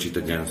research it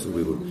again. So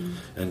we would,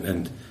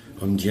 and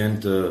on the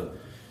end,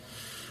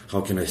 how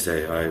can I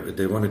say?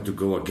 They wanted to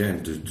go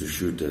again to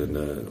shoot, and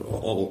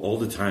all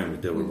the time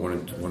they were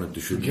wanted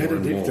to shoot more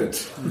and more.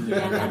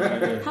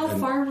 Yeah. How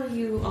far were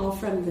you all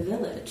from the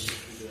village?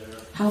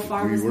 How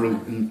far was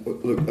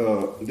that? Look,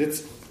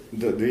 that's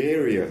the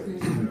area,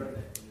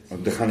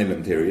 the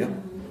Honeyland area.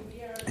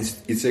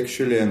 It's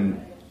actually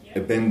an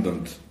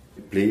abandoned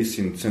place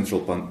in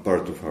central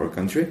part of our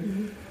country.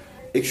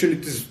 Actually,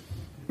 it is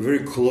very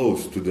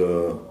close to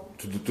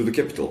the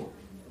capital,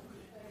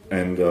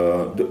 and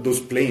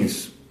those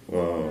plains.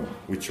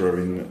 Which are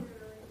in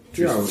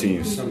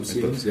scenes. Some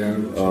scenes,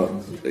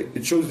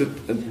 it shows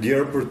that the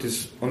airport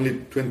is only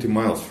 20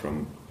 miles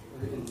from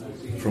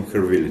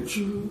her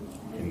village.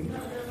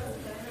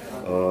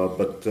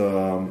 But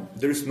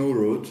there is no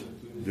road.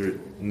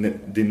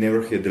 They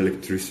never had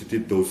electricity.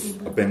 Those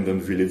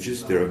abandoned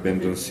villages, they're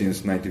abandoned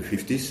since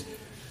 1950s.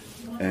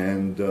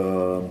 And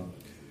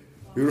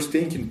we were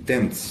staying in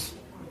tents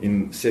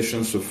in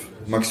sessions of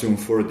maximum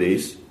 4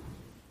 days,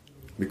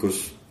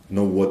 because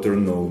no water,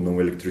 no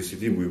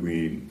electricity.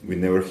 We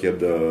never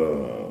had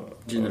a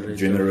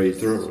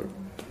generator.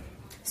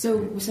 So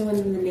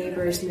when the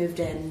neighbors moved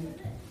in,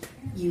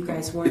 you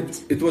guys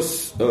weren't. It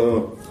was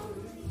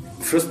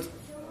first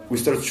we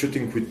started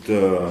shooting with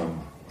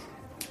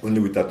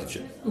only with Atice,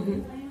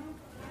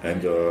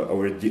 and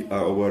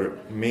our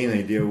main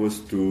idea was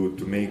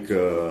to make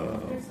a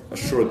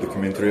short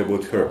documentary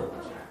about her,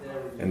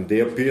 and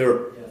they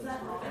appear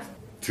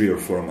 3 or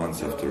 4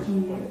 months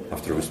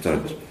after we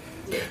started.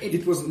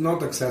 It was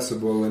not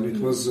accessible, and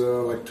it was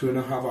like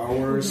 2.5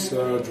 hours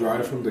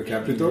drive from the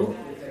capital.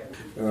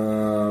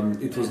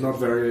 It was not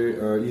very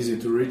easy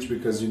to reach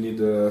because you need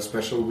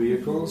special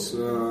vehicles,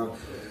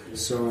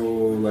 so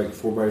like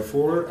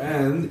 4x4,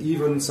 and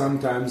even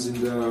sometimes in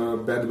the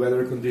bad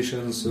weather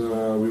conditions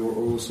we were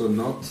also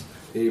not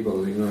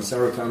able.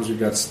 Several times we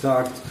got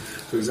stuck.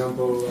 For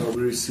example,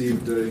 we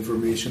received the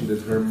information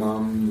that her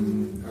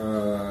mom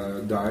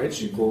died.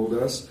 She called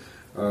us.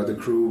 The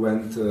crew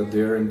went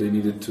there, and they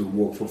needed to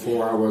walk for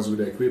 4 hours with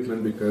the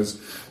equipment because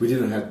we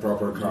didn't have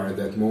proper car at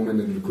that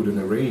moment, and we couldn't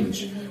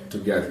arrange to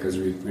get because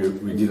we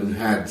didn't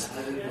have.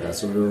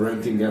 So we were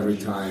renting every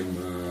time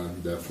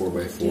the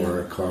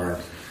 4x4 car.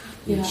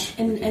 Yeah,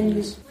 and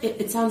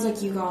it sounds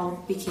like you all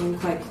became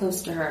quite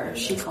close to her.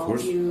 She called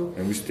you,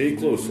 and we stay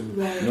close.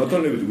 Right. Not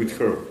only with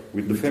her,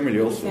 with the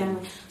family also.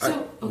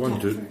 So, I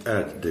want to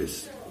add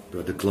this,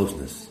 the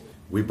closeness.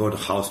 We bought a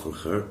house for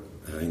her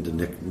in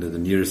the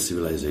nearest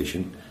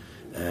civilization,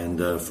 and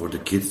for the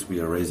kids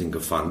we are raising a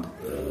fund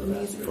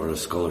for a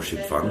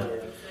scholarship fund,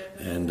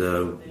 and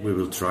we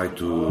will try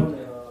to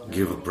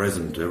give a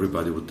present to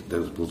everybody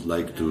that would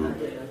like to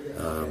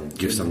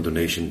give some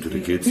donation to the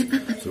kids.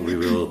 So we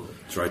will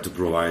try to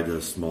provide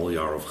a small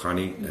jar of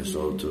honey, and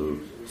so the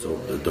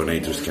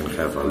donators can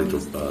have a little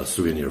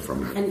souvenir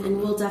from it.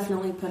 And we'll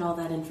definitely put all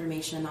that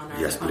information on our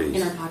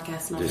in our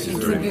podcast. This it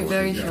would be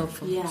very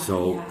helpful. Yeah.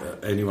 So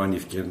anyone,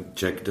 if you can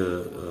check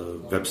the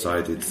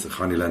website, it's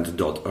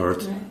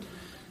honeyland.earth,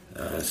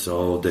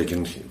 so they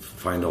can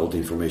find all the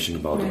information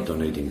about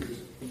donating.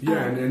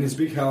 Yeah, and it's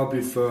big help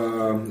if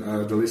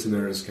the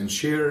listeners can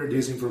share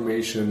this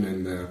information,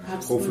 and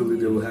hopefully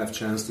they will have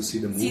chance to see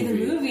the movie. See the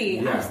movie.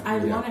 Yeah, I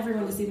want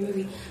everyone to see the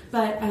movie.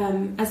 But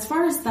as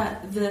far as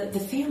the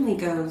family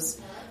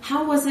goes,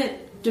 how was it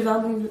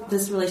developing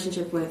this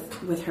relationship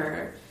with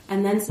her,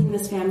 and then seeing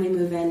this family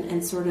move in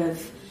and sort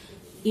of,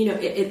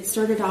 it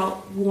started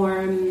out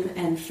warm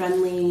and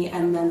friendly,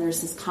 and then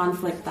there's this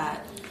conflict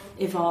that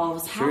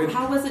evolves.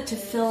 How was it to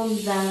film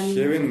them?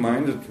 Have in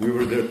mind that we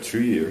were there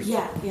 3 years.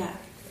 Yeah.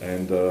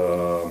 And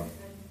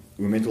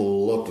we made a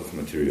lot of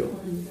material.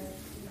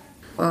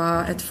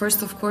 At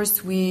first, of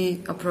course,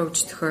 we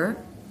approached her,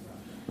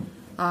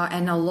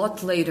 and a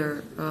lot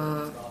later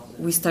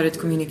we started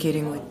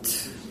communicating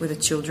with the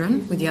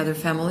children, with the other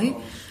family,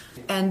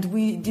 and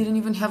we didn't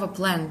even have a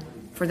plan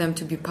for them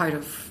to be part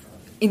of,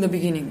 in the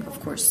beginning, of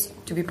course,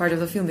 to be part of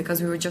the film,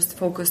 because we were just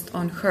focused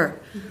on her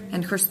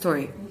and her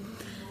story.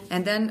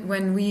 And then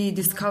when we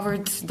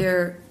discovered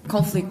their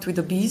conflict with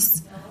the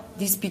bees,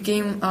 this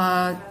became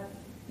a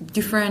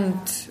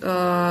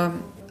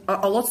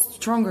lot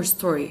stronger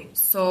story.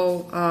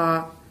 So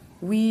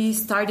we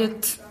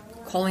started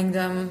calling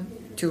them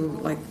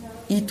to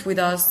eat with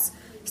us,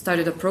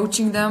 started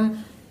approaching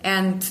them,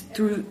 and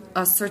through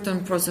a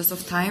certain process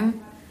of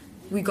time,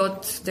 we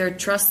got their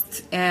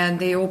trust and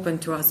they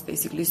opened to us,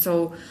 basically.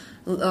 So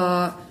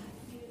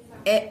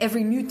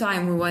every new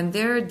time we went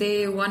there,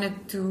 they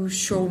wanted to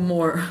show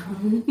more.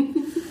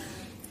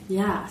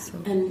 Yeah,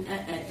 and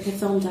the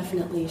film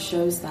definitely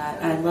shows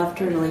that. I loved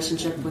her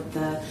relationship with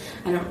I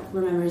don't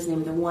remember his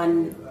name, the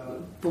one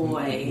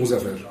boy.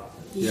 Muzaffer.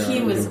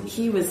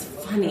 He was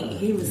funny.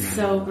 He was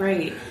so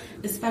great.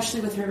 Especially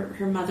with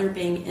her mother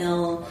being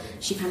ill,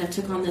 she kind of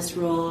took on this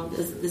role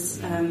as this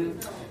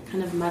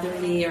kind of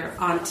motherly or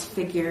aunt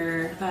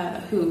figure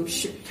who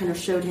kind of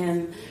showed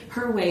him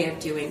her way of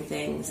doing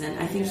things, and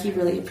I think he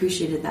really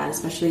appreciated that,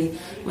 especially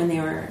when they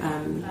were,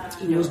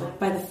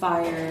 by the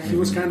fire. He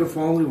was kind of the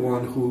only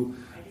one who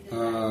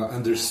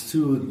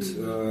understood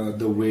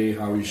the way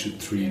how you should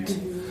treat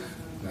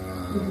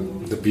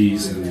the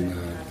bees, and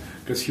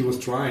because he was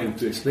trying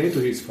to explain to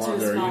his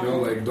father,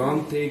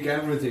 don't take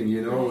everything,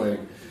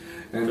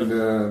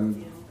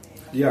 and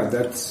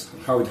that's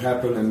how it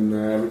happened, and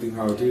everything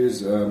how it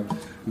is.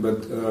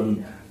 But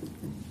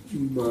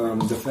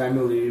the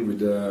family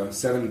with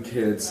 7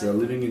 kids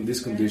living in these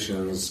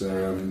conditions,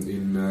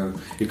 in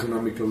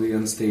economically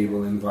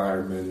unstable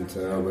environment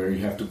where you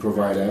have to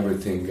provide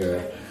everything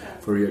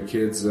for your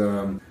kids,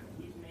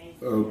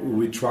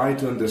 we try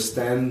to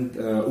understand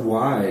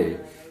why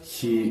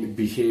he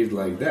behaved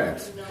like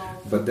that.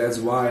 But that's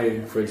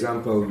why, for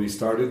example, we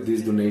started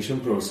this donation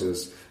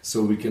process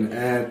so we can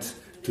add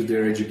to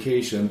their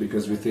education,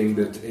 because we think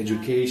that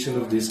education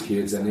of these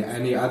kids and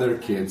any other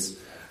kids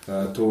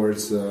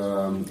towards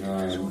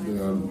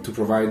to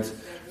provide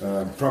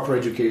proper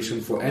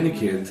education for any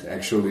kid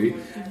actually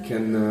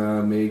can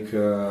make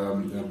a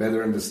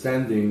better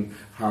understanding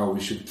how we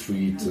should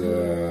treat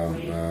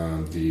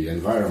the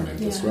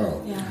environment as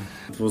well. Yeah.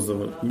 It was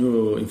the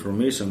new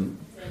information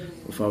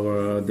of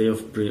our day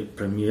of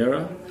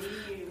premiere.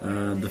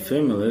 The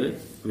family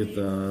with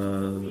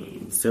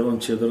 7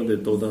 children, they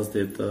told us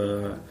that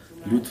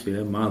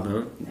Ludwig,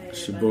 mother,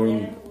 she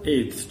born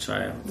 8th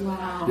child.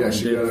 Wow. Yeah,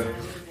 she got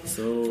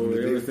so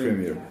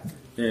everything.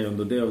 Yeah, on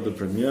the day of the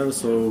premiere.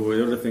 So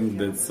everything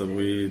that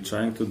we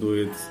trying to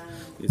do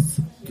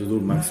is to do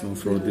maximum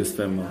for this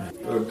family.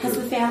 Has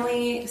the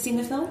family seen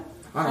the film?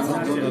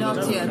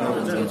 Not yet.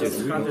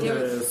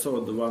 They saw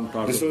the one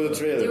part. They saw the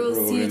trailer. They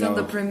will see it on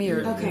the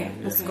premiere. Okay.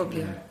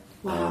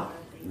 Wow.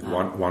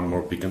 One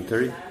more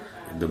piquantry.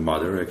 The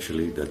mother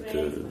actually that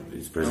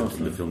is present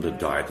in the film, that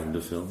died in the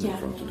film in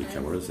front of the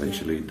cameras,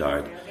 actually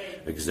died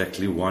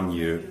exactly 1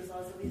 year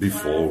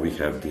before we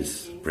have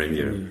this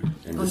premiere,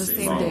 in the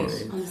same hour,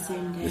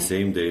 the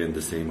same day and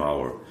the same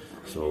hour.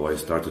 So I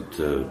started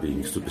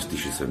being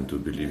superstitious and to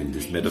believe in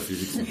this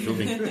metaphysics in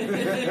filming.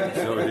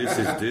 So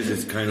this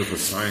is kind of a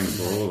sign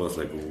for all of us,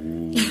 like,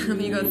 ooh.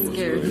 We got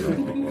scared.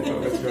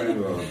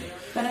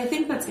 But I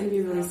think that's going to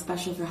be really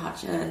special for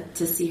Hatja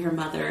to see her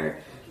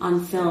mother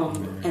on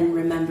film and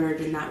remembered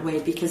in that way,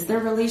 because their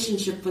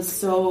relationship was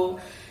so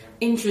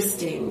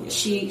interesting.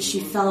 She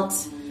felt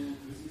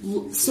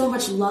so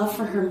much love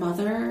for her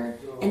mother,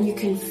 and you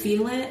can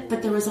feel it,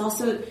 but there was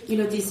also,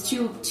 these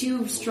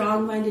two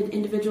strong-minded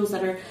individuals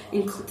that are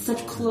in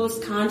such close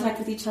contact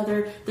with each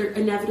other. They're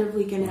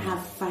inevitably going to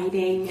have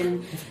fighting,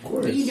 and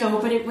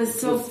but it was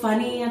so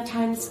funny at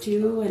times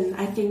too, and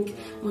I think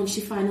when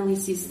she finally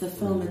sees the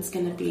film, it's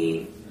going to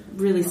be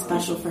really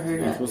special for her.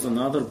 It was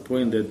another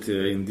point that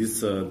in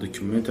this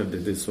documentary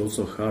that is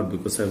also hard,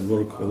 because I've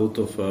worked a lot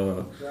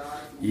of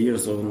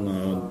years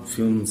on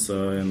films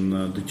and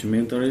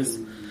documentaries.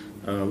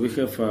 We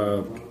have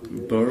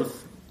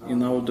birth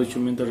in our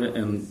documentary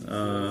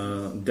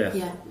and death.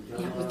 Yeah,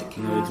 with the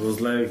cat. It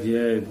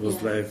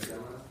was like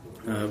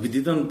we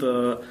didn't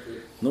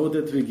know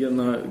that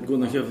we're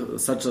gonna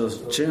have such a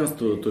chance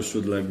to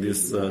shoot like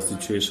this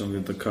situation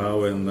with the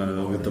cow and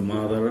with the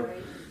mother.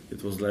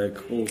 It was like,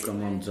 oh,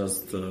 come on,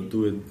 just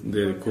do it.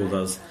 They called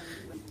us.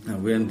 I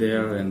went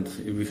there and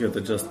we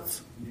had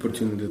just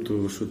opportunity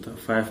to shoot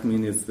 5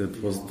 minutes. That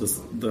was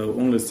the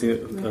only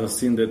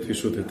scene that we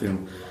shot it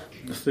in.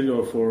 3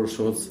 or 4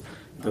 shots.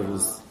 That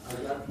was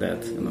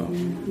that,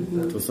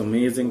 It was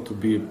amazing to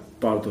be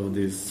part of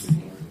this.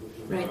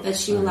 Right, that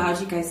she allowed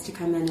you guys to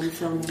come in and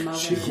film the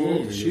moment. She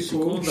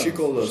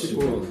called us.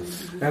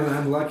 And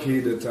I'm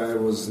lucky that I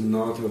was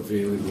not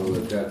available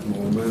at that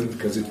moment,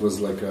 because it was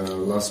like a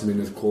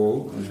last-minute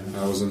call.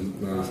 I was on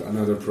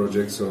another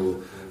project,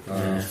 so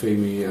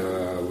Femi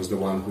was the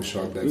one who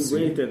shot that scene.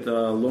 We waited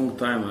a long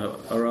time,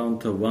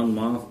 around 1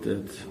 month,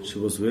 that she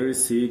was very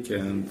sick,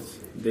 and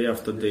day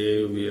after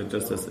day we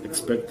just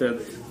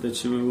expected that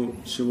she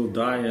will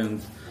die,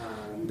 and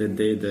the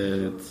day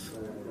that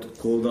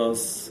called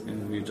us,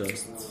 and we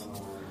just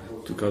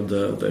took out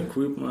the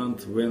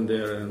equipment, went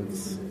there, and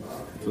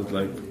it was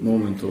like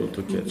moment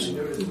to catch.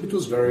 It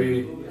was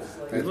very.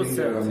 I think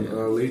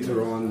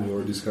later on we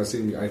were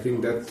discussing. I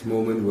think that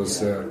moment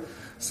was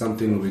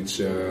something which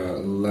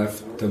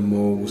left the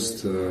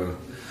most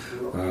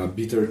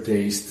bitter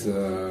taste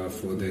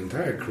for the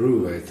entire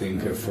crew. I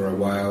think for a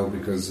while,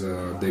 because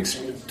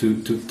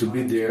to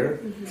be there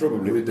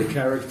probably with the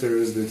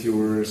characters that you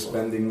were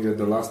spending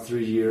the last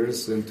 3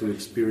 years and to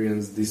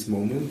experience this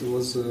moment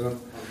was a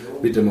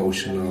bit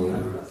emotional.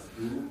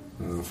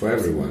 For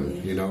everyone,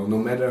 you know, no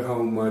matter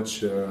how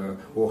much or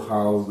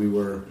how we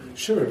were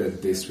sure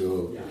that this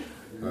will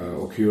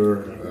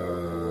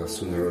occur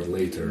sooner or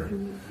later.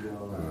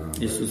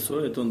 Yes, you saw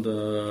it on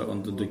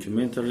the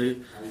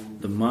documentary.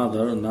 The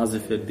mother,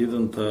 Nazifeh,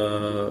 didn't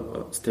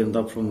stand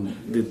up from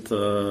that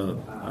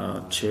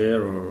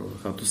chair, or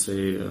how to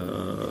say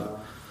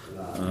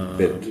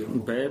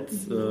bed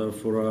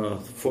for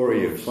 4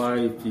 years.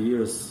 5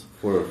 years.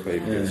 4 or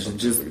 5 years. She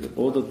just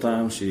all the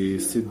time she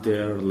sit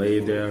there, lay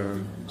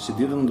there. She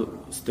didn't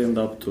stand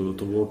up to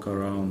walk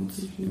around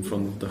in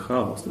front of the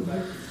house.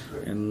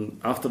 And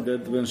after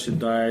that, when she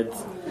died,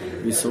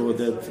 we saw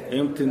that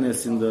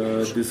emptiness in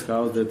this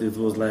house. That it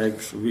was like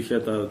we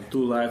had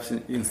 2 lives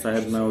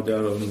inside. Now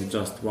there are only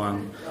just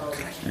one,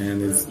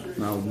 and it's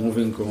now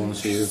moving on.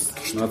 She is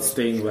not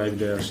staying like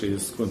there. She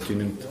is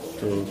continuing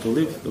to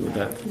live with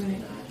that.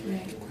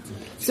 Right.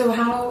 So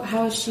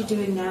how is she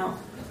doing now?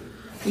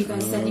 You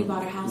guys said you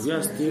bought a house. We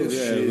are still,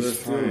 she's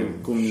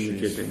fine.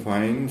 Communicating. She's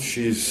fine.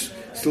 She's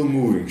still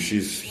moving.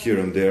 She's here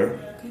and there,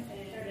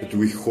 but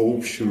we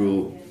hope she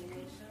will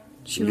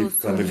live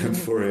Thailand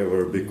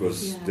forever,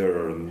 because there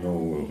are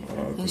no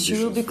and she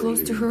will be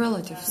close to her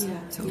relatives.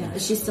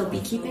 Is she still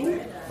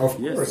beekeeping? Of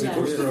course, it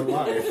was her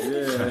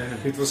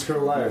life. It was her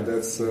life.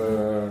 That's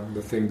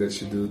the thing that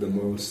she do the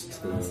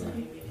most.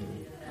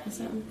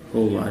 Awesome.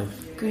 Whole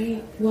life.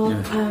 Great. Well,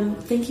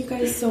 thank you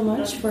guys so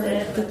much for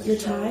your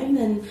time.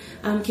 And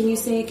can you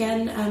say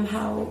again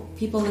how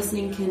people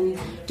listening can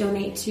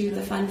donate to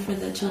the fund for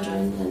the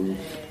children?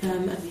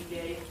 And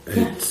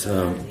it's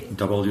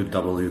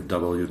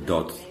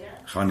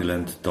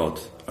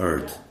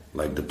www.honeyland.earth,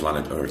 like the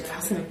planet Earth.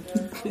 Awesome.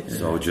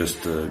 So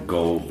just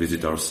go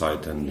visit our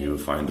site and you'll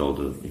find all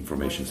the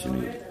information you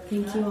need.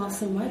 Thank you all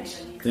so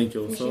much. Thank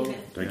you also.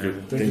 Thank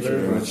you. Thank you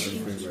very much.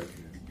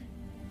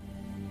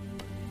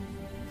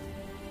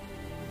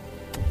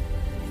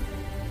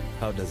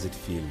 How does it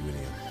feel,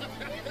 William?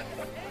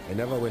 I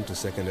never went to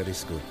secondary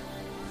school.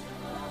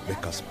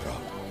 Make us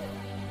proud.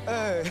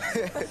 Hey,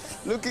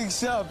 looking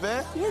sharp,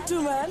 eh? You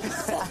too, man.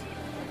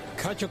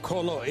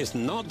 Kachokolo is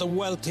not the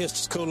wealthiest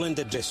school in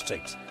the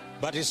district,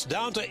 but it's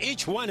down to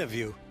each one of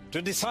you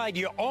to decide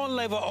your own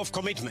level of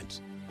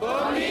commitment.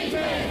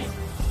 Commitment!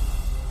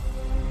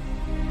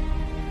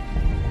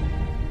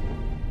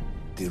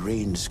 The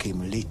rains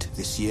came late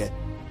this year,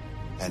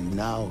 and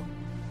now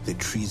the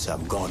trees are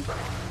gone.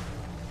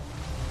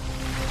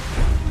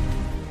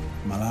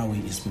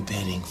 Malawi is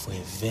preparing for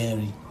a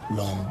very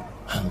long,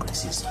 hungry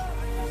season.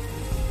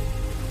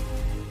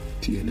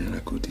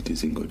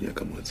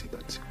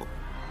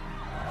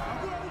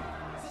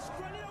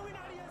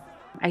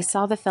 I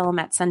saw the film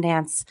at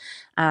Sundance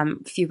a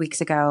few weeks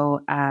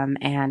ago,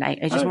 and I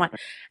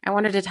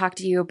wanted to talk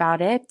to you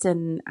about it,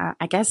 and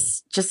I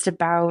guess just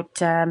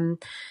about I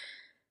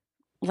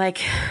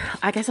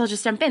guess I'll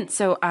just jump in.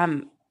 So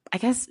I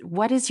guess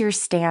what is your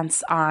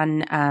stance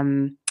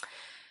on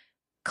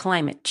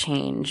climate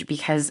change?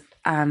 Because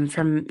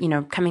from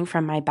coming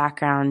from my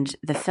background,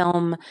 the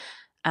film,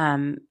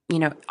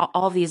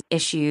 all these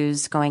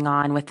issues going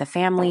on with the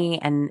family,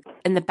 and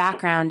in the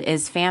background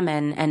is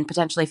famine, and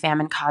potentially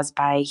famine caused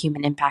by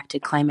human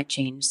impacted climate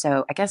change.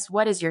 So I guess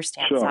what is your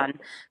stance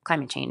on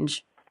climate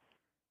change?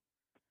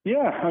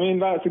 Yeah, I mean,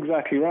 that's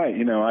exactly right.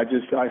 I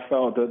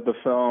felt that the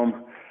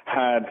film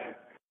had,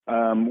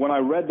 when I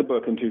read the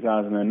book in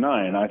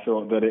 2009, I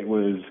thought that it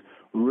was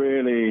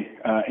really,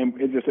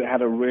 it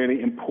had a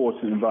really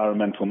important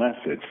environmental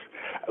message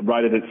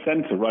right at its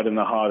center, right in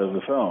the heart of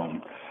the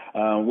film,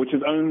 which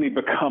has only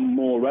become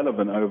more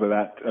relevant over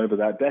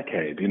that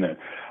decade. That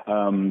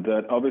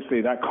obviously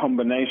that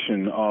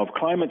combination of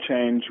climate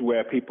change,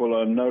 where people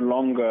are no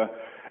longer,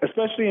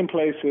 especially in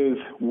places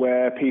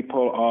where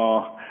people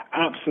are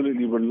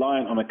absolutely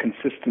reliant on a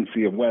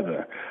consistency of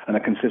weather and a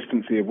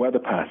consistency of weather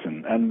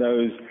pattern, and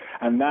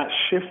that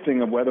shifting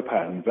of weather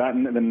patterns, that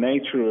the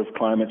nature of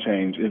climate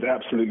change is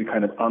absolutely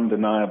kind of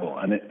undeniable,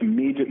 and it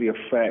immediately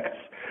affects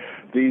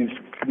these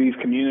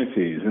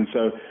communities. And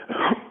so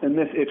in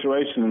this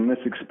iteration, in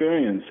this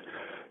experience,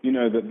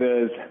 that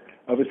there's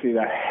obviously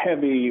that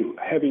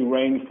heavy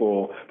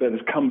rainfall that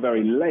has come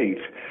very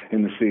late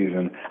in the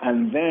season,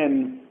 and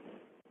then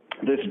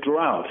this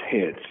drought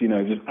hits,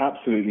 just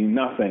absolutely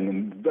nothing,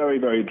 and very,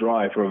 very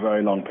dry for a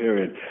very long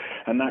period.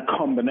 And that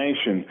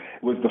combination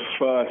was the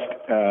first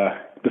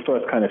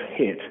kind of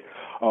hit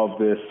of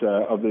this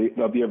of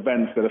the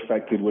events that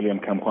affected William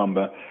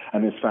Kamkwamba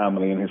and his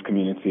family and his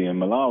community in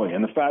Malawi.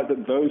 And the fact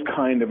that those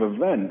kind of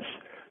events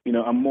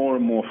are more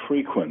and more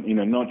frequent,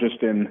 not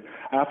just in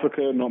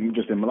Africa, not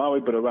just in Malawi,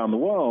 but around the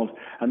world.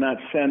 And that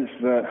sense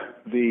that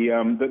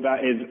that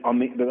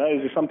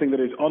is something that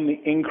is on the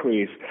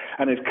increase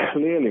and is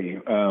clearly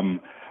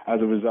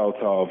as a result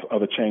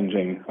of a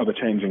changing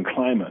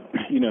climate.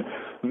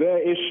 Their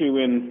issue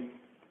in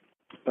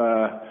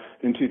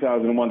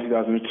 2001,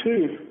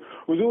 2002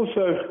 was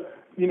also,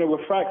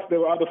 there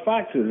were other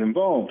factors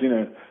involved,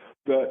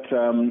 that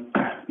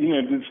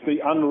the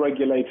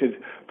unregulated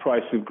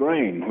price of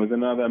grain was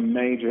another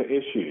major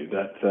issue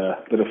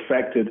that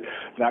affected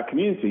that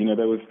community.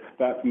 There was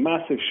that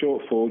massive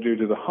shortfall due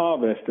to the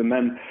harvest, and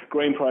then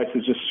grain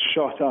prices just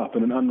shot up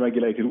in an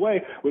unregulated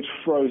way, which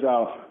froze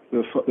out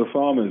the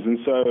farmers. And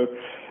so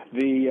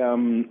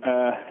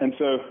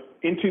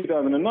in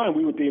 2009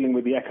 we were dealing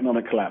with the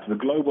economic collapse, the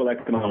global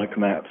economic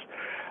collapse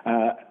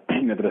that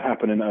had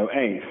happened in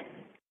 2008.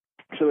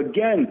 So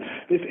again,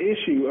 this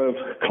issue of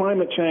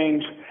climate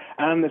change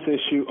and this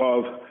issue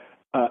of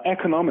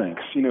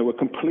economics, were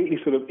completely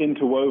sort of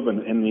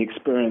interwoven in the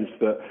experience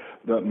that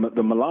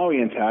the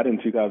Malawians had in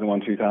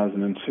 2001,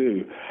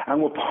 2002,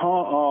 and were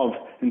part of,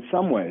 in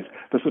some ways,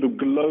 the sort of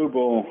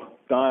global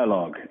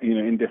dialogue,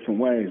 in different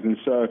ways. And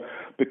so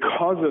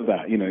because of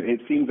that,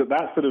 it seems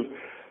that sort of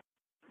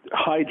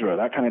hydra,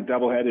 that kind of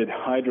double-headed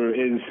hydra,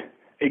 is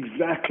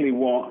exactly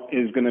what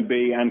is going to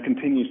be and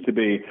continues to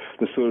be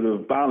the sort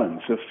of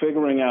balance of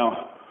figuring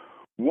out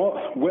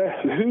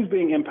who's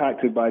being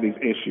impacted by these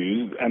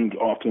issues, and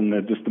often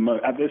they're just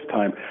at this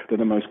time they're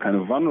the most kind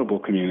of vulnerable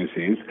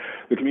communities,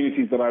 the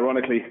communities that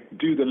ironically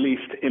do the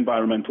least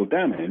environmental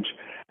damage,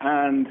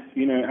 and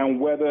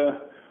what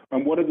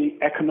are the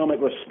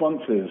economic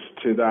responses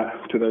to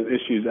those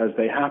issues as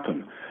they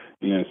happen.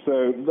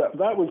 So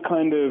that was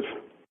kind of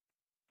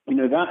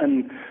that,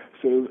 and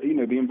so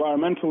the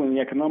environmental and the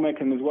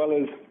economic, and as well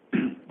as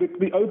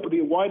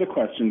the wider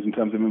questions in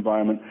terms of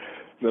environment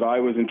that I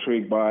was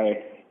intrigued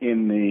by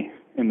in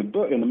the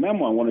book, in the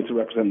memoir I wanted to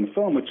represent in the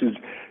film, which is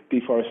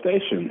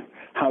deforestation,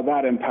 how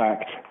that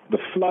impacts the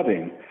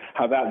flooding,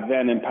 how that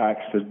then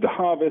impacts the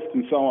harvest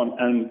and so on,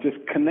 and just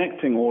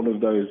connecting all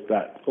of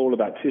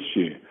that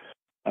tissue.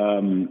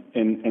 And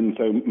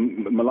so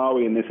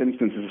Malawi in this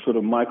instance is a sort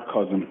of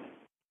microcosm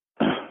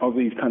of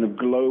these kind of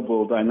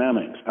global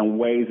dynamics and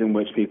ways in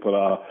which people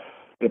are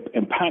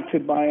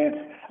impacted by it,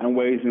 and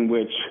ways in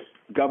which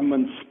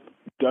governments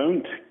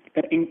don't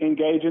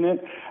engage in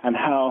it, and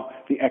how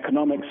the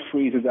economics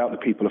freezes out the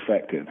people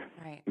affected.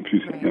 Right.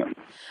 Yeah.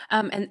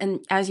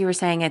 And as you were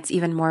saying, it's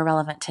even more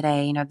relevant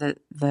today.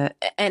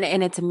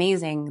 And it's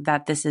amazing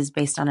that this is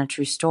based on a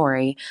true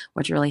story,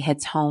 which really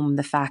hits home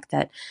the fact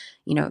that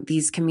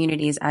these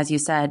communities, as you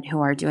said,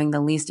 who are doing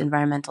the least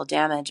environmental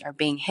damage, are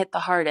being hit the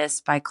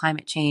hardest by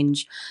climate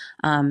change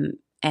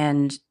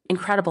and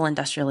incredible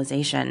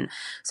industrialization.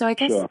 So I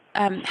guess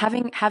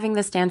having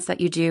the stance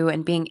that you do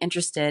and being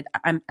interested,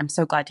 I'm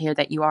so glad to hear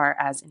that you are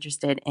as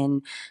interested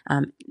in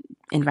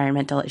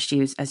environmental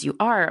issues as you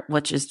are,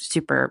 which is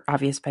super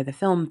obvious by the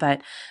film.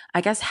 But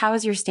I guess how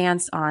has your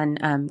stance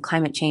on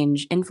climate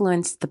change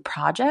influenced the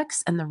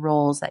projects and the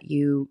roles that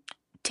you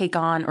take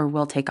on or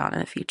will take on in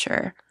the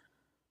future?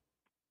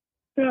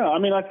 Yeah, I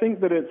mean, I think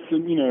that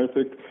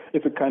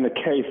it's a kind of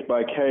case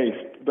by case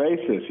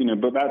basis,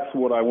 but that's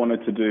what I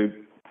wanted to do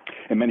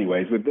in many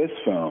ways with this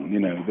film,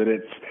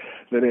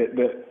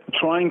 that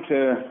trying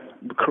to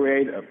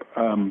create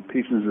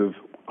pieces of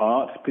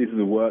art, pieces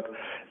of work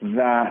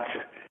that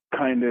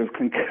kind of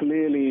can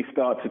clearly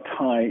start to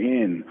tie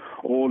in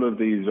all of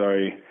these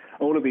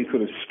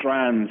sort of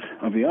strands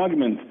of the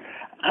argument.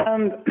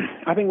 And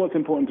I think what's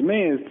important to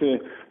me is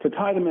to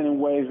tie them in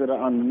ways that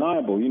are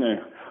undeniable,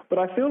 But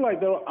I feel like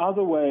there are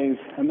other ways,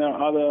 and there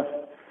are other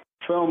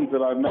films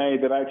that I've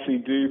made that actually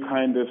do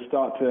kind of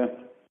start to,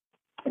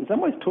 in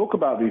some ways, talk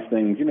about these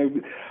things.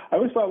 I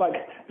always felt like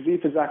Z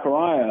for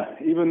Zachariah,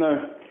 even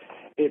though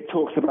it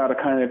talks about a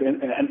kind of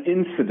an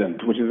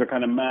incident, which is a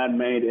kind of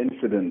man-made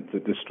incident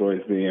that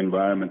destroys the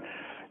environment.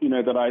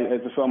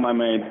 It's a film I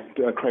made,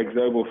 a Craig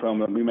Zobel film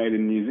that we made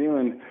in New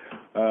Zealand,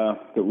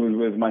 that was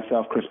with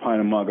myself, Chris Pine,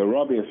 and Margot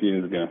Robbie a few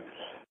years ago.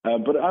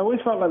 But I always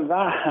felt like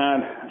that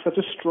had such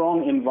a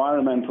strong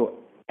environmental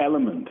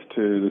element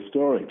to the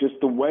story, just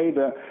the way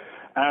that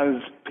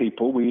as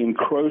people we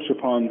encroach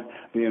upon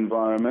the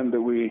environment,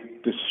 that we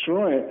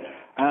destroy it,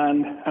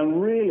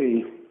 and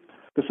really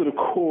the sort of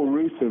core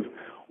root of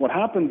what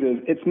happens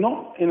is it's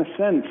not, in a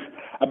sense,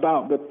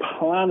 about the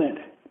planet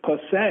per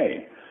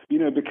se,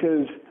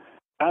 because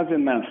as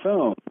in that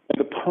film,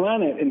 the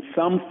planet in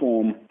some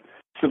form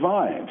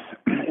survives.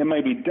 It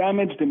may be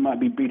damaged, it might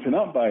be beaten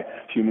up by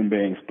human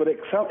beings, but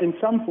in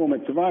some form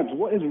it survives.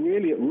 What is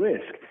really at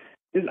risk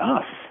is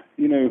us.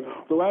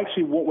 Though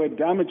actually what we're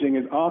damaging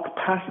is our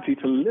capacity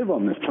to live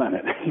on this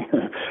planet.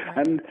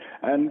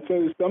 And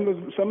so some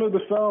of the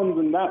films,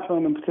 and that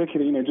film in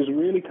particular, just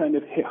really kind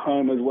of hit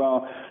home as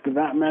well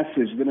that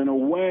message that in a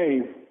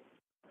way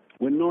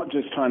we're not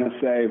just trying to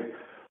save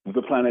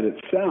the planet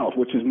itself,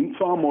 which is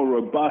far more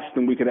robust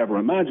than we could ever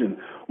imagine.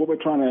 What we're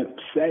trying to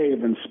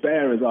save and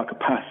spare is our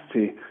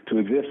capacity to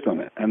exist on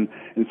it. And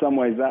in some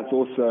ways, that's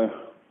also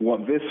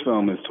what this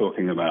film is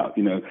talking about,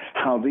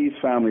 how these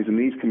families and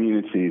these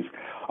communities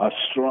are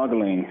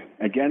struggling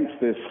against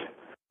this,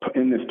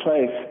 in this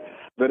place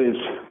that is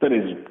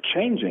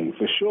changing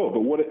for sure,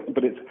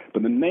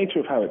 but the nature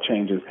of how it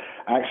changes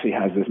actually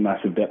has this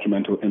massive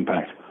detrimental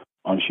impact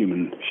on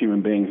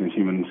human beings and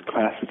humans'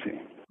 capacity.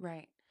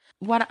 Right.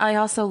 What I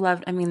also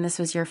loved, this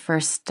was your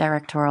first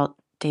directorial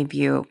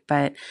debut,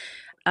 but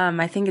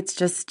I think it's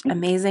just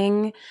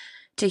amazing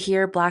to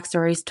hear Black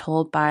stories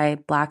told by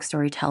Black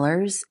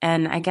storytellers.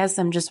 And I guess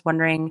I'm just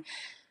wondering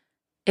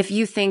if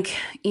you think,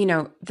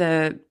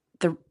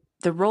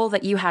 the role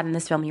that you had in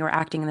this film, you were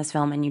acting in this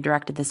film and you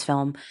directed this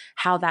film,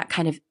 how that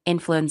kind of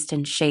influenced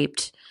and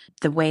shaped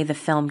the way the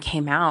film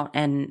came out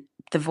and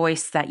the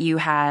voice that you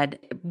had.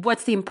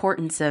 What's the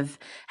importance of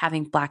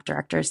having Black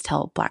directors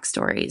tell Black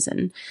stories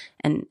and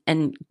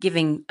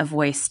giving a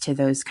voice to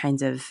those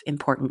kinds of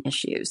important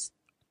issues?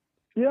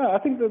 Yeah, I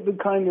think that the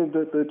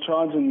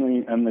charge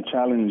and the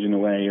challenge in a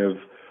way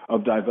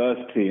of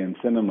diversity in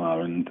cinema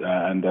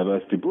and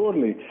diversity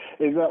broadly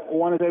is that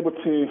one is able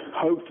to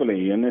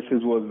hopefully, and this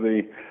was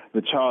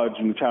the charge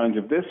and the challenge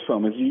of this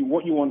film, is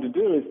what you want to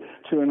do is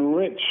to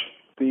enrich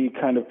the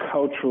kind of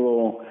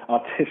cultural,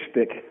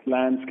 artistic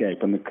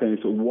landscape and the kind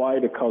of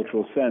wider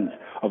cultural sense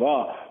of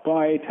art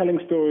by telling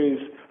stories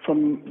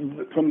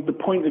from the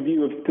point of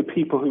view of the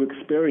people who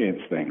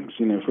experience things,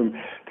 from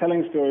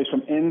telling stories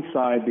from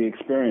inside the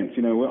experience.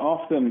 We're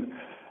often,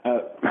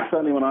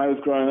 certainly when I was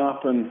growing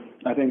up, and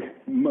I think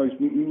most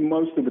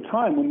of the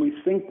time, when we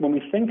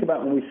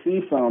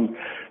see films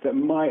that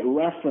might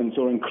reference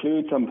or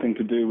include something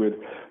to do with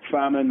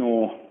famine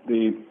or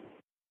the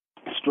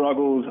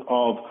struggles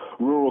of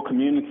rural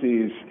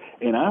communities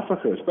in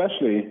Africa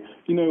especially,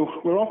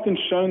 we're often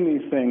shown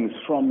these things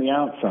from the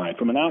outside,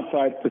 from an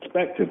outside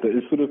perspective that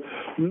is sort of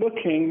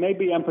looking,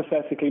 maybe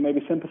empathetically,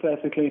 maybe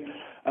sympathetically,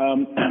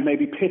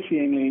 maybe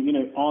pityingly,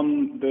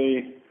 on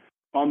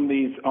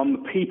the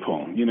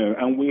people,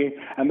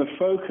 and the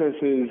focus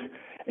is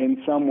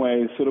in some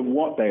ways sort of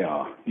what they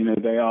are.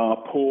 They are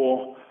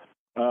poor,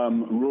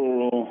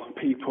 rural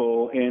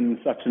people in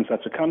such and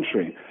such a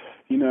country.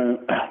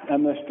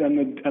 And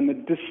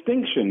the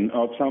distinction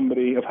of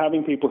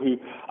having people who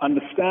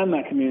understand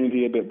that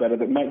community a bit better,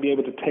 that might be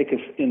able to take us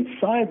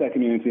inside that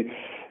community,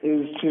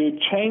 is to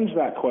change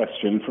that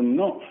question from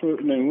not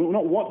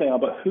what they are,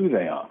 but who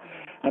they are,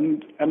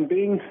 and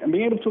being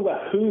able to talk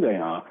about who they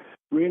are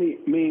really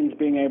means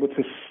being able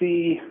to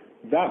see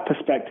that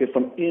perspective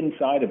from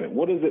inside of it.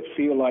 What does it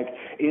feel like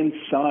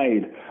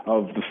inside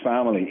of the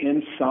family,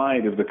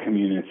 inside of the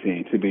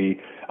community, to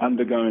be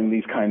undergoing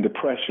these kind of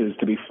pressures,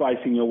 to be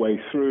fighting your way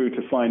through,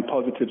 to find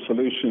positive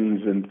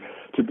solutions, and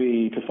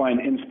to find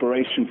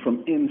inspiration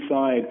from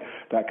inside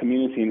that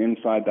community and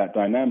inside that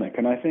dynamic?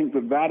 And I think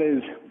that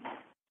is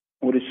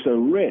what is so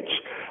rich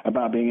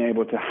about being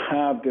able to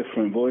have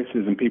different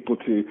voices and people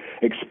to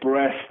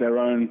express their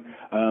own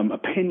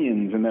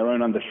opinions and their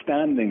own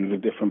understandings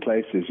of different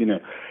places.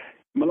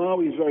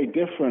 Malawi is very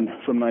different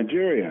from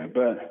Nigeria,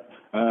 but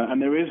and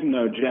there is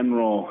no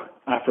general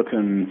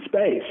African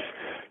space.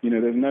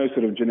 There's no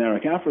sort of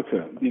generic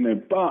Africa.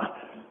 But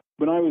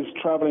when I was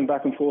traveling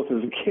back and forth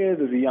as a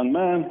kid, as a young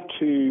man,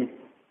 to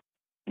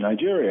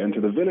Nigeria and to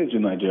the village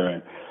in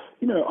Nigeria,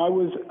 I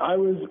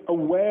was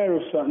aware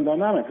of certain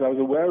dynamics. I was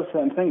aware of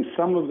certain things.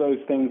 Some of those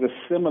things are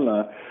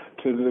similar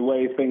to the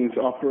way things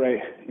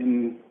operate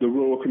in the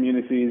rural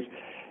communities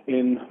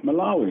in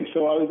Malawi.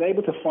 So I was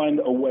able to find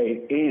a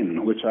way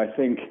in, which I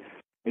think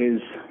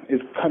is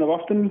kind of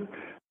often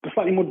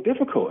slightly more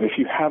difficult if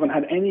you haven't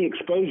had any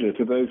exposure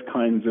to those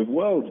kinds of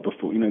worlds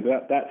before,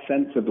 that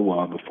sense of the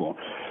world before.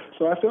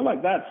 So I feel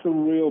like that's the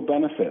real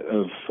benefit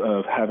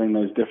of having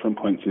those different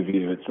points of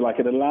view. It's like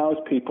it allows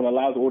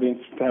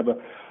audiences to have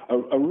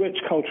a rich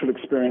cultural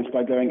experience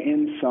by going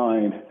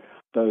inside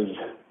those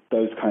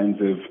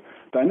kinds of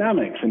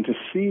dynamics and to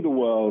see the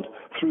world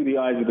through the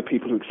eyes of the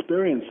people who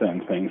experience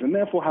certain things, and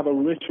therefore have a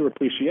richer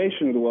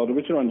appreciation of the world, a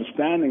richer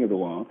understanding of the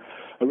world,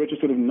 a richer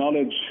sort of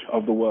knowledge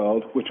of the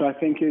world, which I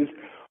think is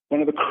one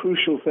of the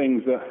crucial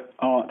things that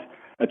art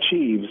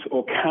achieves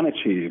or can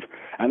achieve.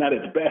 And at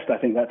its best, I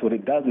think that's what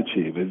it does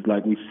achieve, is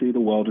like we see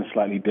the world in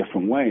slightly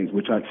different ways,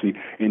 which actually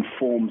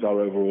informs our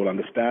overall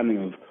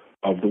understanding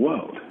of the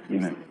world.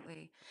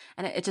 Absolutely.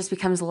 And it just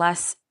becomes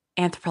less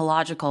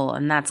anthropological,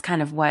 and that's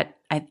kind of what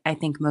I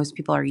think most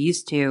people are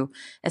used to,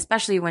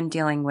 especially when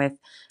dealing with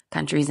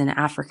countries in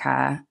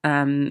Africa.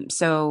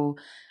 So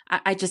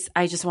I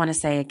just want to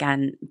say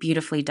again,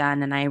 beautifully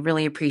done, and I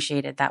really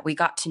appreciated that we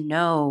got to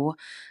know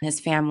his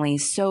family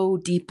so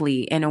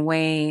deeply in a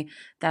way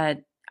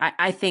that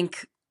I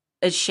think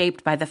is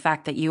shaped by the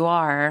fact that you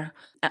are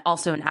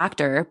also an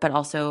actor, but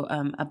also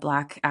a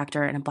Black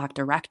actor and a Black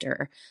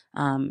director,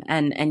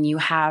 and you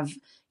have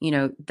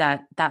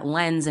that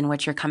lens in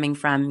which you're coming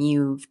from.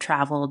 You've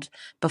traveled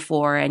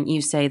before, and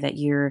you say that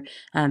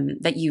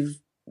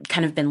you've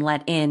kind of been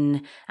let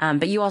in.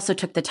 But you also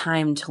took the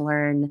time to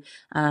learn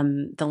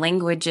the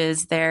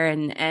languages there.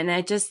 And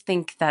I just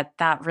think that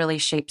that really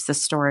shapes the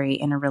story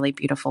in a really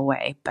beautiful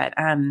way. But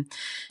I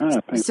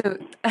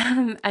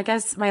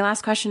guess my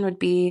last question would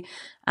be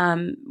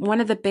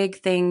one of the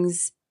big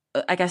things,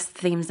 I guess,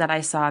 themes that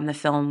I saw in the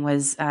film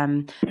was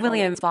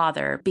William's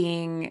father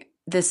being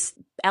this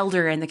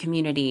elder in the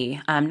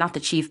community, not the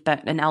chief,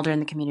 but an elder in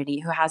the community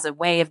who has a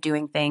way of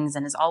doing things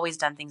and has always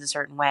done things a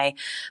certain way.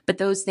 But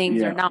those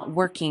things are not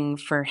working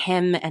for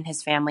him and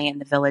his family and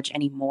the village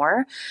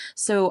anymore.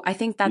 So I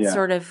think that's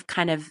sort of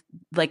kind of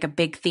like a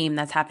big theme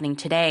that's happening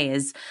today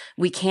is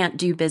we can't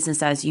do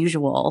business as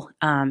usual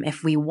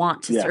if we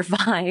want to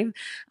survive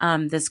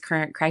this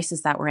current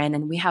crisis that we're in.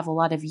 And we have a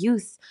lot of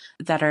youth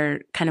that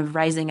are kind of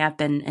rising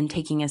up and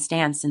taking a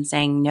stance and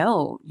saying,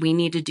 no, we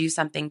need to do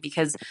something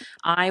because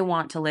I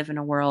want to live in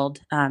a world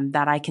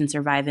that I can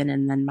survive in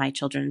and then my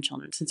children and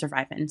children can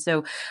survive in.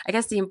 So I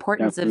guess the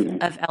importance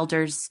of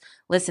elders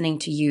listening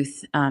to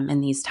youth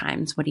in these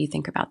times. What do you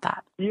think about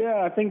that?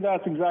 Yeah, I think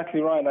that's exactly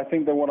right. I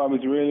think that what I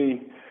was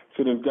really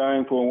sort of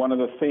going for, one of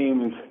the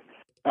themes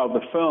of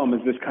the film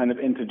is this kind of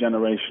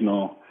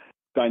intergenerational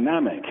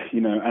dynamic,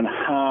 and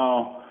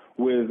how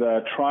with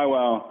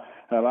Chiwetel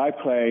that I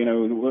play,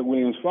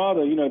 William's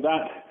father,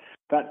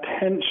 that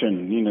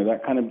tension,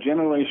 that kind of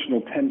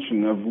generational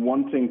tension of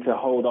wanting to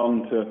hold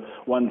on to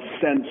one's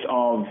sense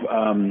of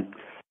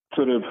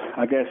sort of,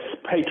 I guess,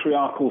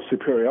 patriarchal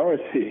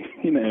superiority,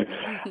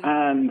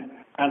 and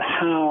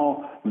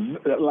how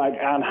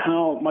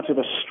much of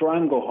a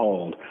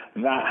stranglehold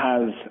that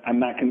has,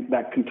 and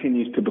that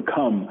continues to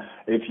become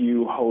if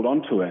you hold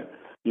on to it,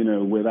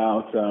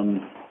 without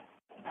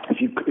if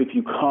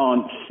you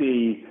can't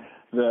see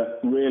that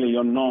really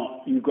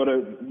you've got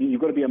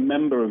to be a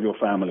member of your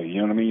family, you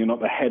know what I mean? You're not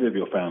the head of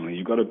your family.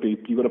 You've got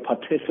to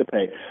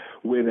participate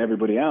with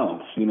everybody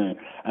else,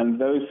 and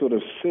those sort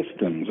of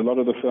systems, a lot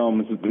of the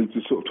films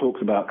sort of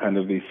talks about kind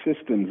of these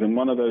systems, and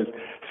one of those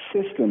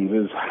systems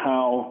is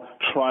how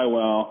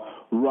Chiwetel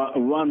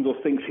runs or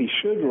thinks he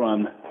should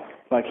run,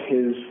 like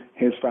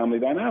his family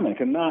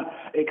dynamic, and that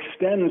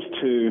extends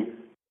to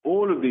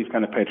all of these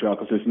kind of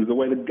patriarchal systems, the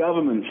way the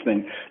governments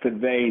think that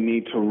they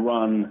need to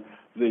run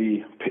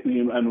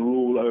and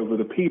rule over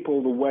the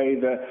people, the way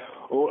that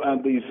all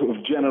these sort of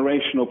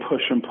generational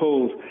push and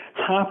pulls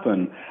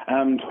happen,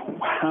 and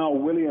how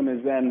William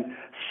is then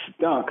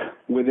stuck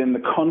within the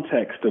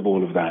context of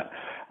all of that,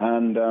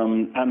 and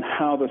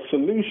how the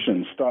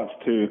solution starts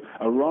to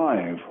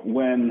arrive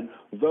when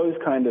those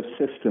kind of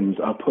systems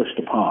are pushed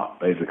apart,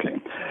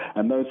 basically,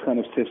 and those kind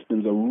of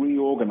systems are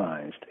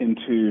reorganized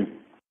into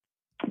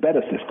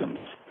better systems,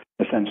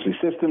 essentially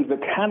systems that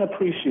can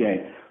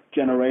appreciate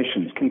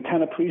generations,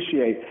 can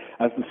appreciate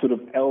as the sort of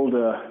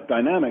elder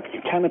dynamic,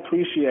 can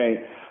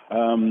appreciate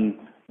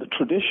the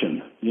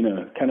tradition,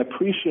 can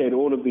appreciate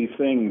all of these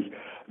things,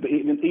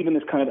 even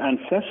this kind of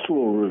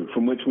ancestral root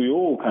from which we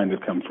all kind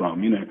of come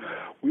from,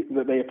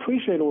 that they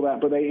appreciate all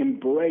that, but they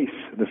embrace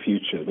the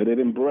future, that it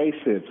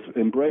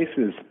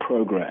embraces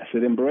progress,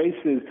 it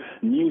embraces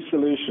new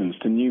solutions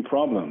to new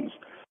problems.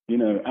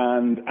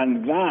 And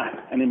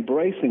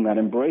embracing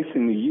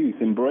the youth,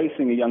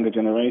 embracing a younger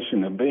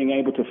generation, of being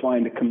able to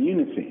find a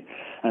community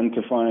and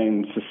to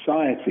find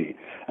society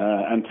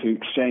and to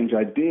exchange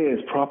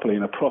ideas properly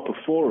in a proper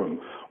forum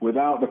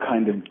without the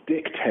kind of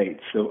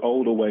dictates of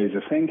older ways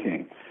of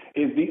thinking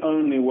is the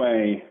only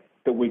way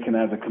that we can,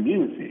 as a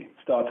community,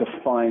 start to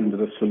find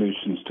the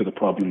solutions to the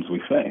problems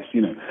we face,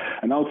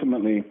 And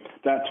ultimately,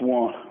 that's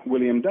what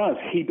William does.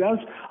 He does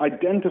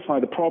identify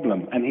the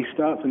problem, and he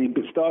starts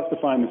to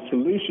find a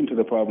solution to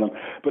the problem,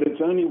 but it's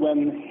only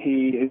when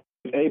he is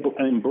able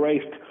and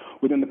embraced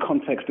within the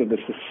context of the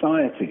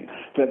society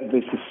that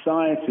the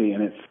society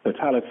in its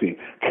totality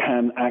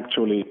can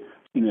actually,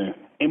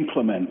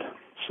 implement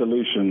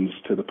solutions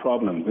to the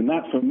problems. And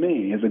that, for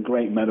me, is a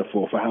great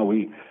metaphor for how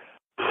we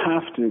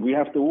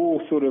have to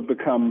all sort of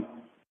become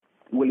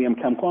William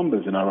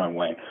Kamkwambas in our own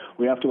way.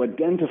 We have to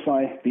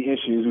identify the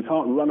issues. We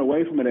can't run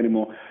away from it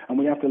anymore, and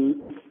we have to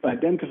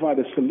identify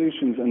the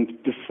solutions and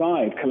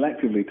decide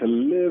collectively to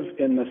live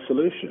in the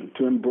solution,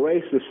 to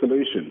embrace the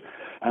solution,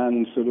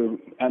 and sort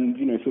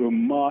of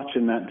march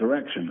in that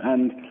direction.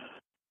 And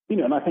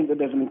and I think that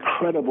there's an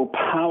incredible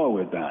power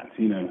with that.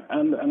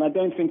 And I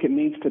don't think it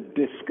needs to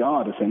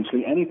discard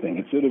essentially anything.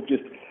 It's sort of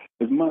just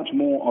is much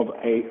more of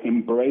a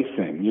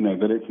embracing,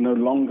 that it's no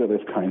longer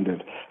this kind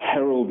of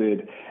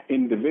heralded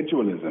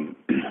individualism,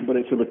 but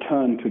it's a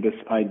return to this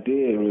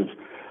idea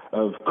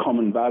of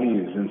common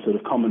values and sort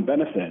of common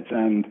benefits,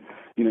 and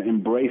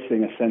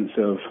embracing a sense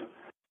of,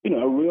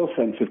 a real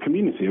sense of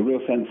community, a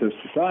real sense of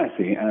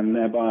society, and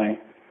thereby,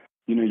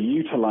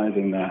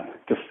 utilizing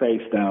that to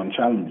face down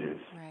challenges.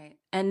 Right,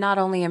 and not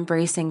only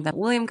embracing the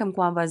William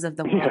Kamkwambas of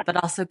the world, but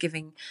also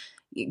giving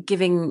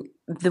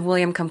the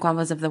William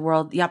Kamkwambas of the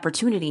world the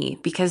opportunity,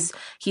 because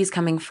he's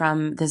coming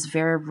from this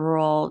very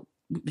rural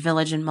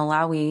village in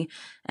Malawi,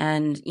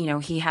 and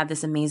he had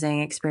this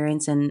amazing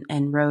experience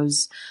and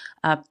rose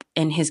up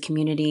in his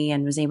community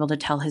and was able to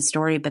tell his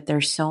story. But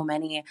there's so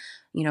many,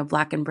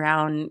 Black and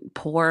brown,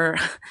 poor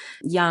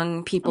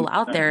young people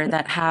out there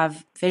that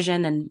have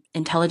vision and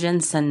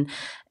intelligence, and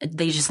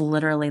they just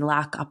literally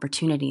lack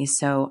opportunities.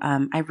 So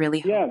I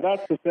really hope.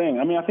 That's the thing.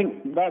 I mean, I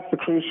think that's the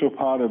crucial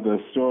part of the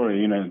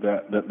story,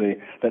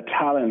 that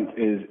talent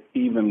is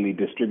evenly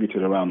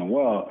distributed around the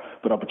world,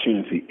 but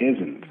opportunity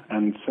isn't.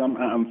 And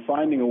I'm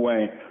finding a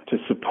way to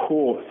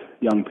support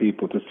young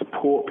people, to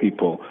support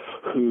people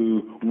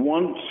who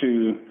want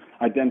to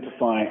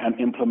identify and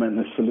implement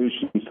the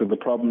solutions to the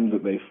problems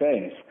that they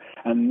face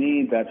and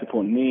need that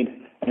support, need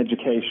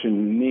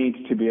education,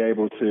 need to be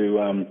able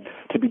to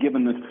be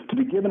given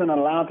and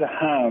allowed to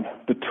have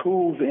the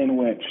tools in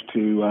which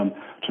to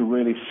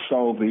really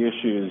solve the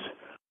issues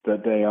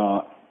that they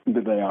are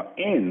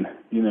in,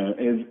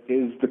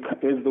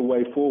 is the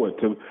way forward,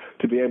 to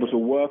be able to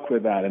work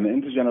with that in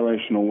an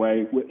intergenerational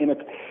way, in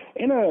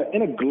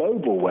a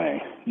global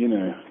way,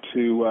 to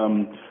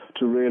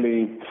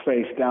really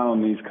face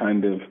down these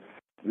kinds of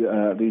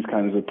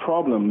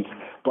problems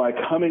by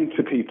coming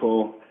to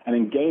people and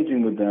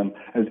engaging with them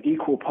as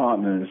equal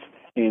partners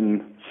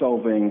in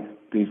solving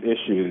these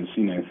issues,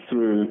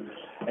 through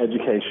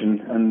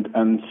education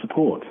and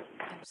support.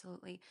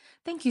 Absolutely.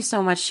 Thank you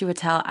so much,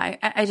 Chiwetel.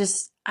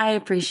 I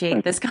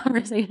appreciate this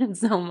conversation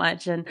so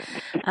much. And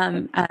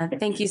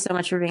thank you so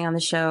much for being on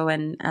the show.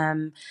 And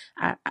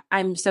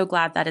I'm so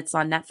glad that it's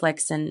on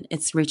Netflix and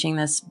it's reaching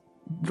this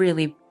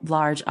really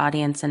large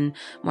audience and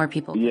more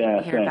people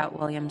can hear about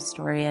William's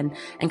story. And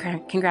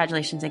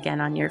congratulations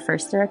again on your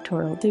first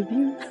directorial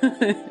debut.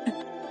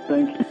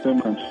 Thank you so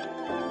much.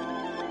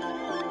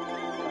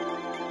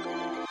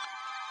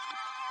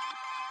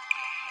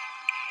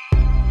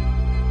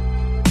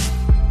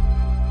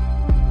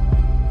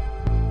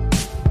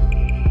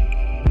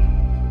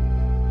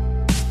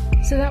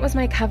 So that was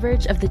my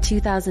coverage of the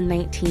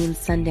 2019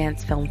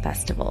 Sundance Film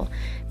Festival,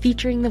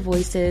 featuring the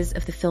voices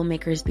of the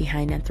filmmakers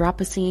behind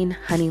Anthropocene,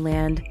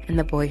 Honeyland, and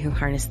The Boy Who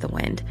Harnessed the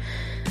Wind.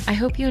 I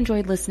hope you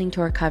enjoyed listening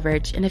to our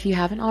coverage, and if you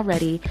haven't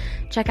already,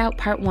 check out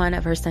part 1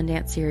 of our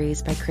Sundance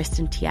series by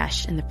Kristen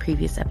Tiesch in the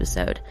previous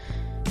episode.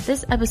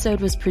 This episode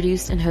was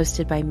produced and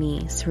hosted by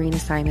me, Serena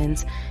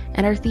Simons,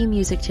 and our theme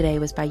music today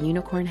was by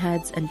Unicorn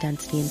Heads and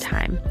Density in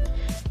Time.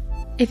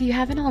 If you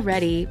haven't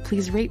already,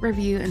 please rate,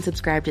 review, and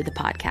subscribe to the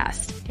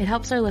podcast. It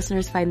helps our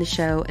listeners find the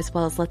show as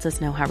well as lets us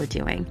know how we're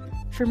doing.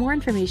 For more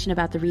information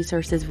about the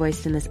resources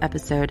voiced in this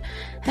episode,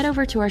 head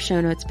over to our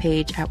show notes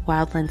page at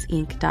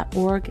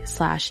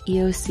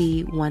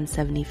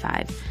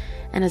wildlensinc.org/EOC175.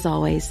 And as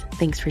always,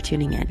 thanks for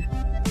tuning in.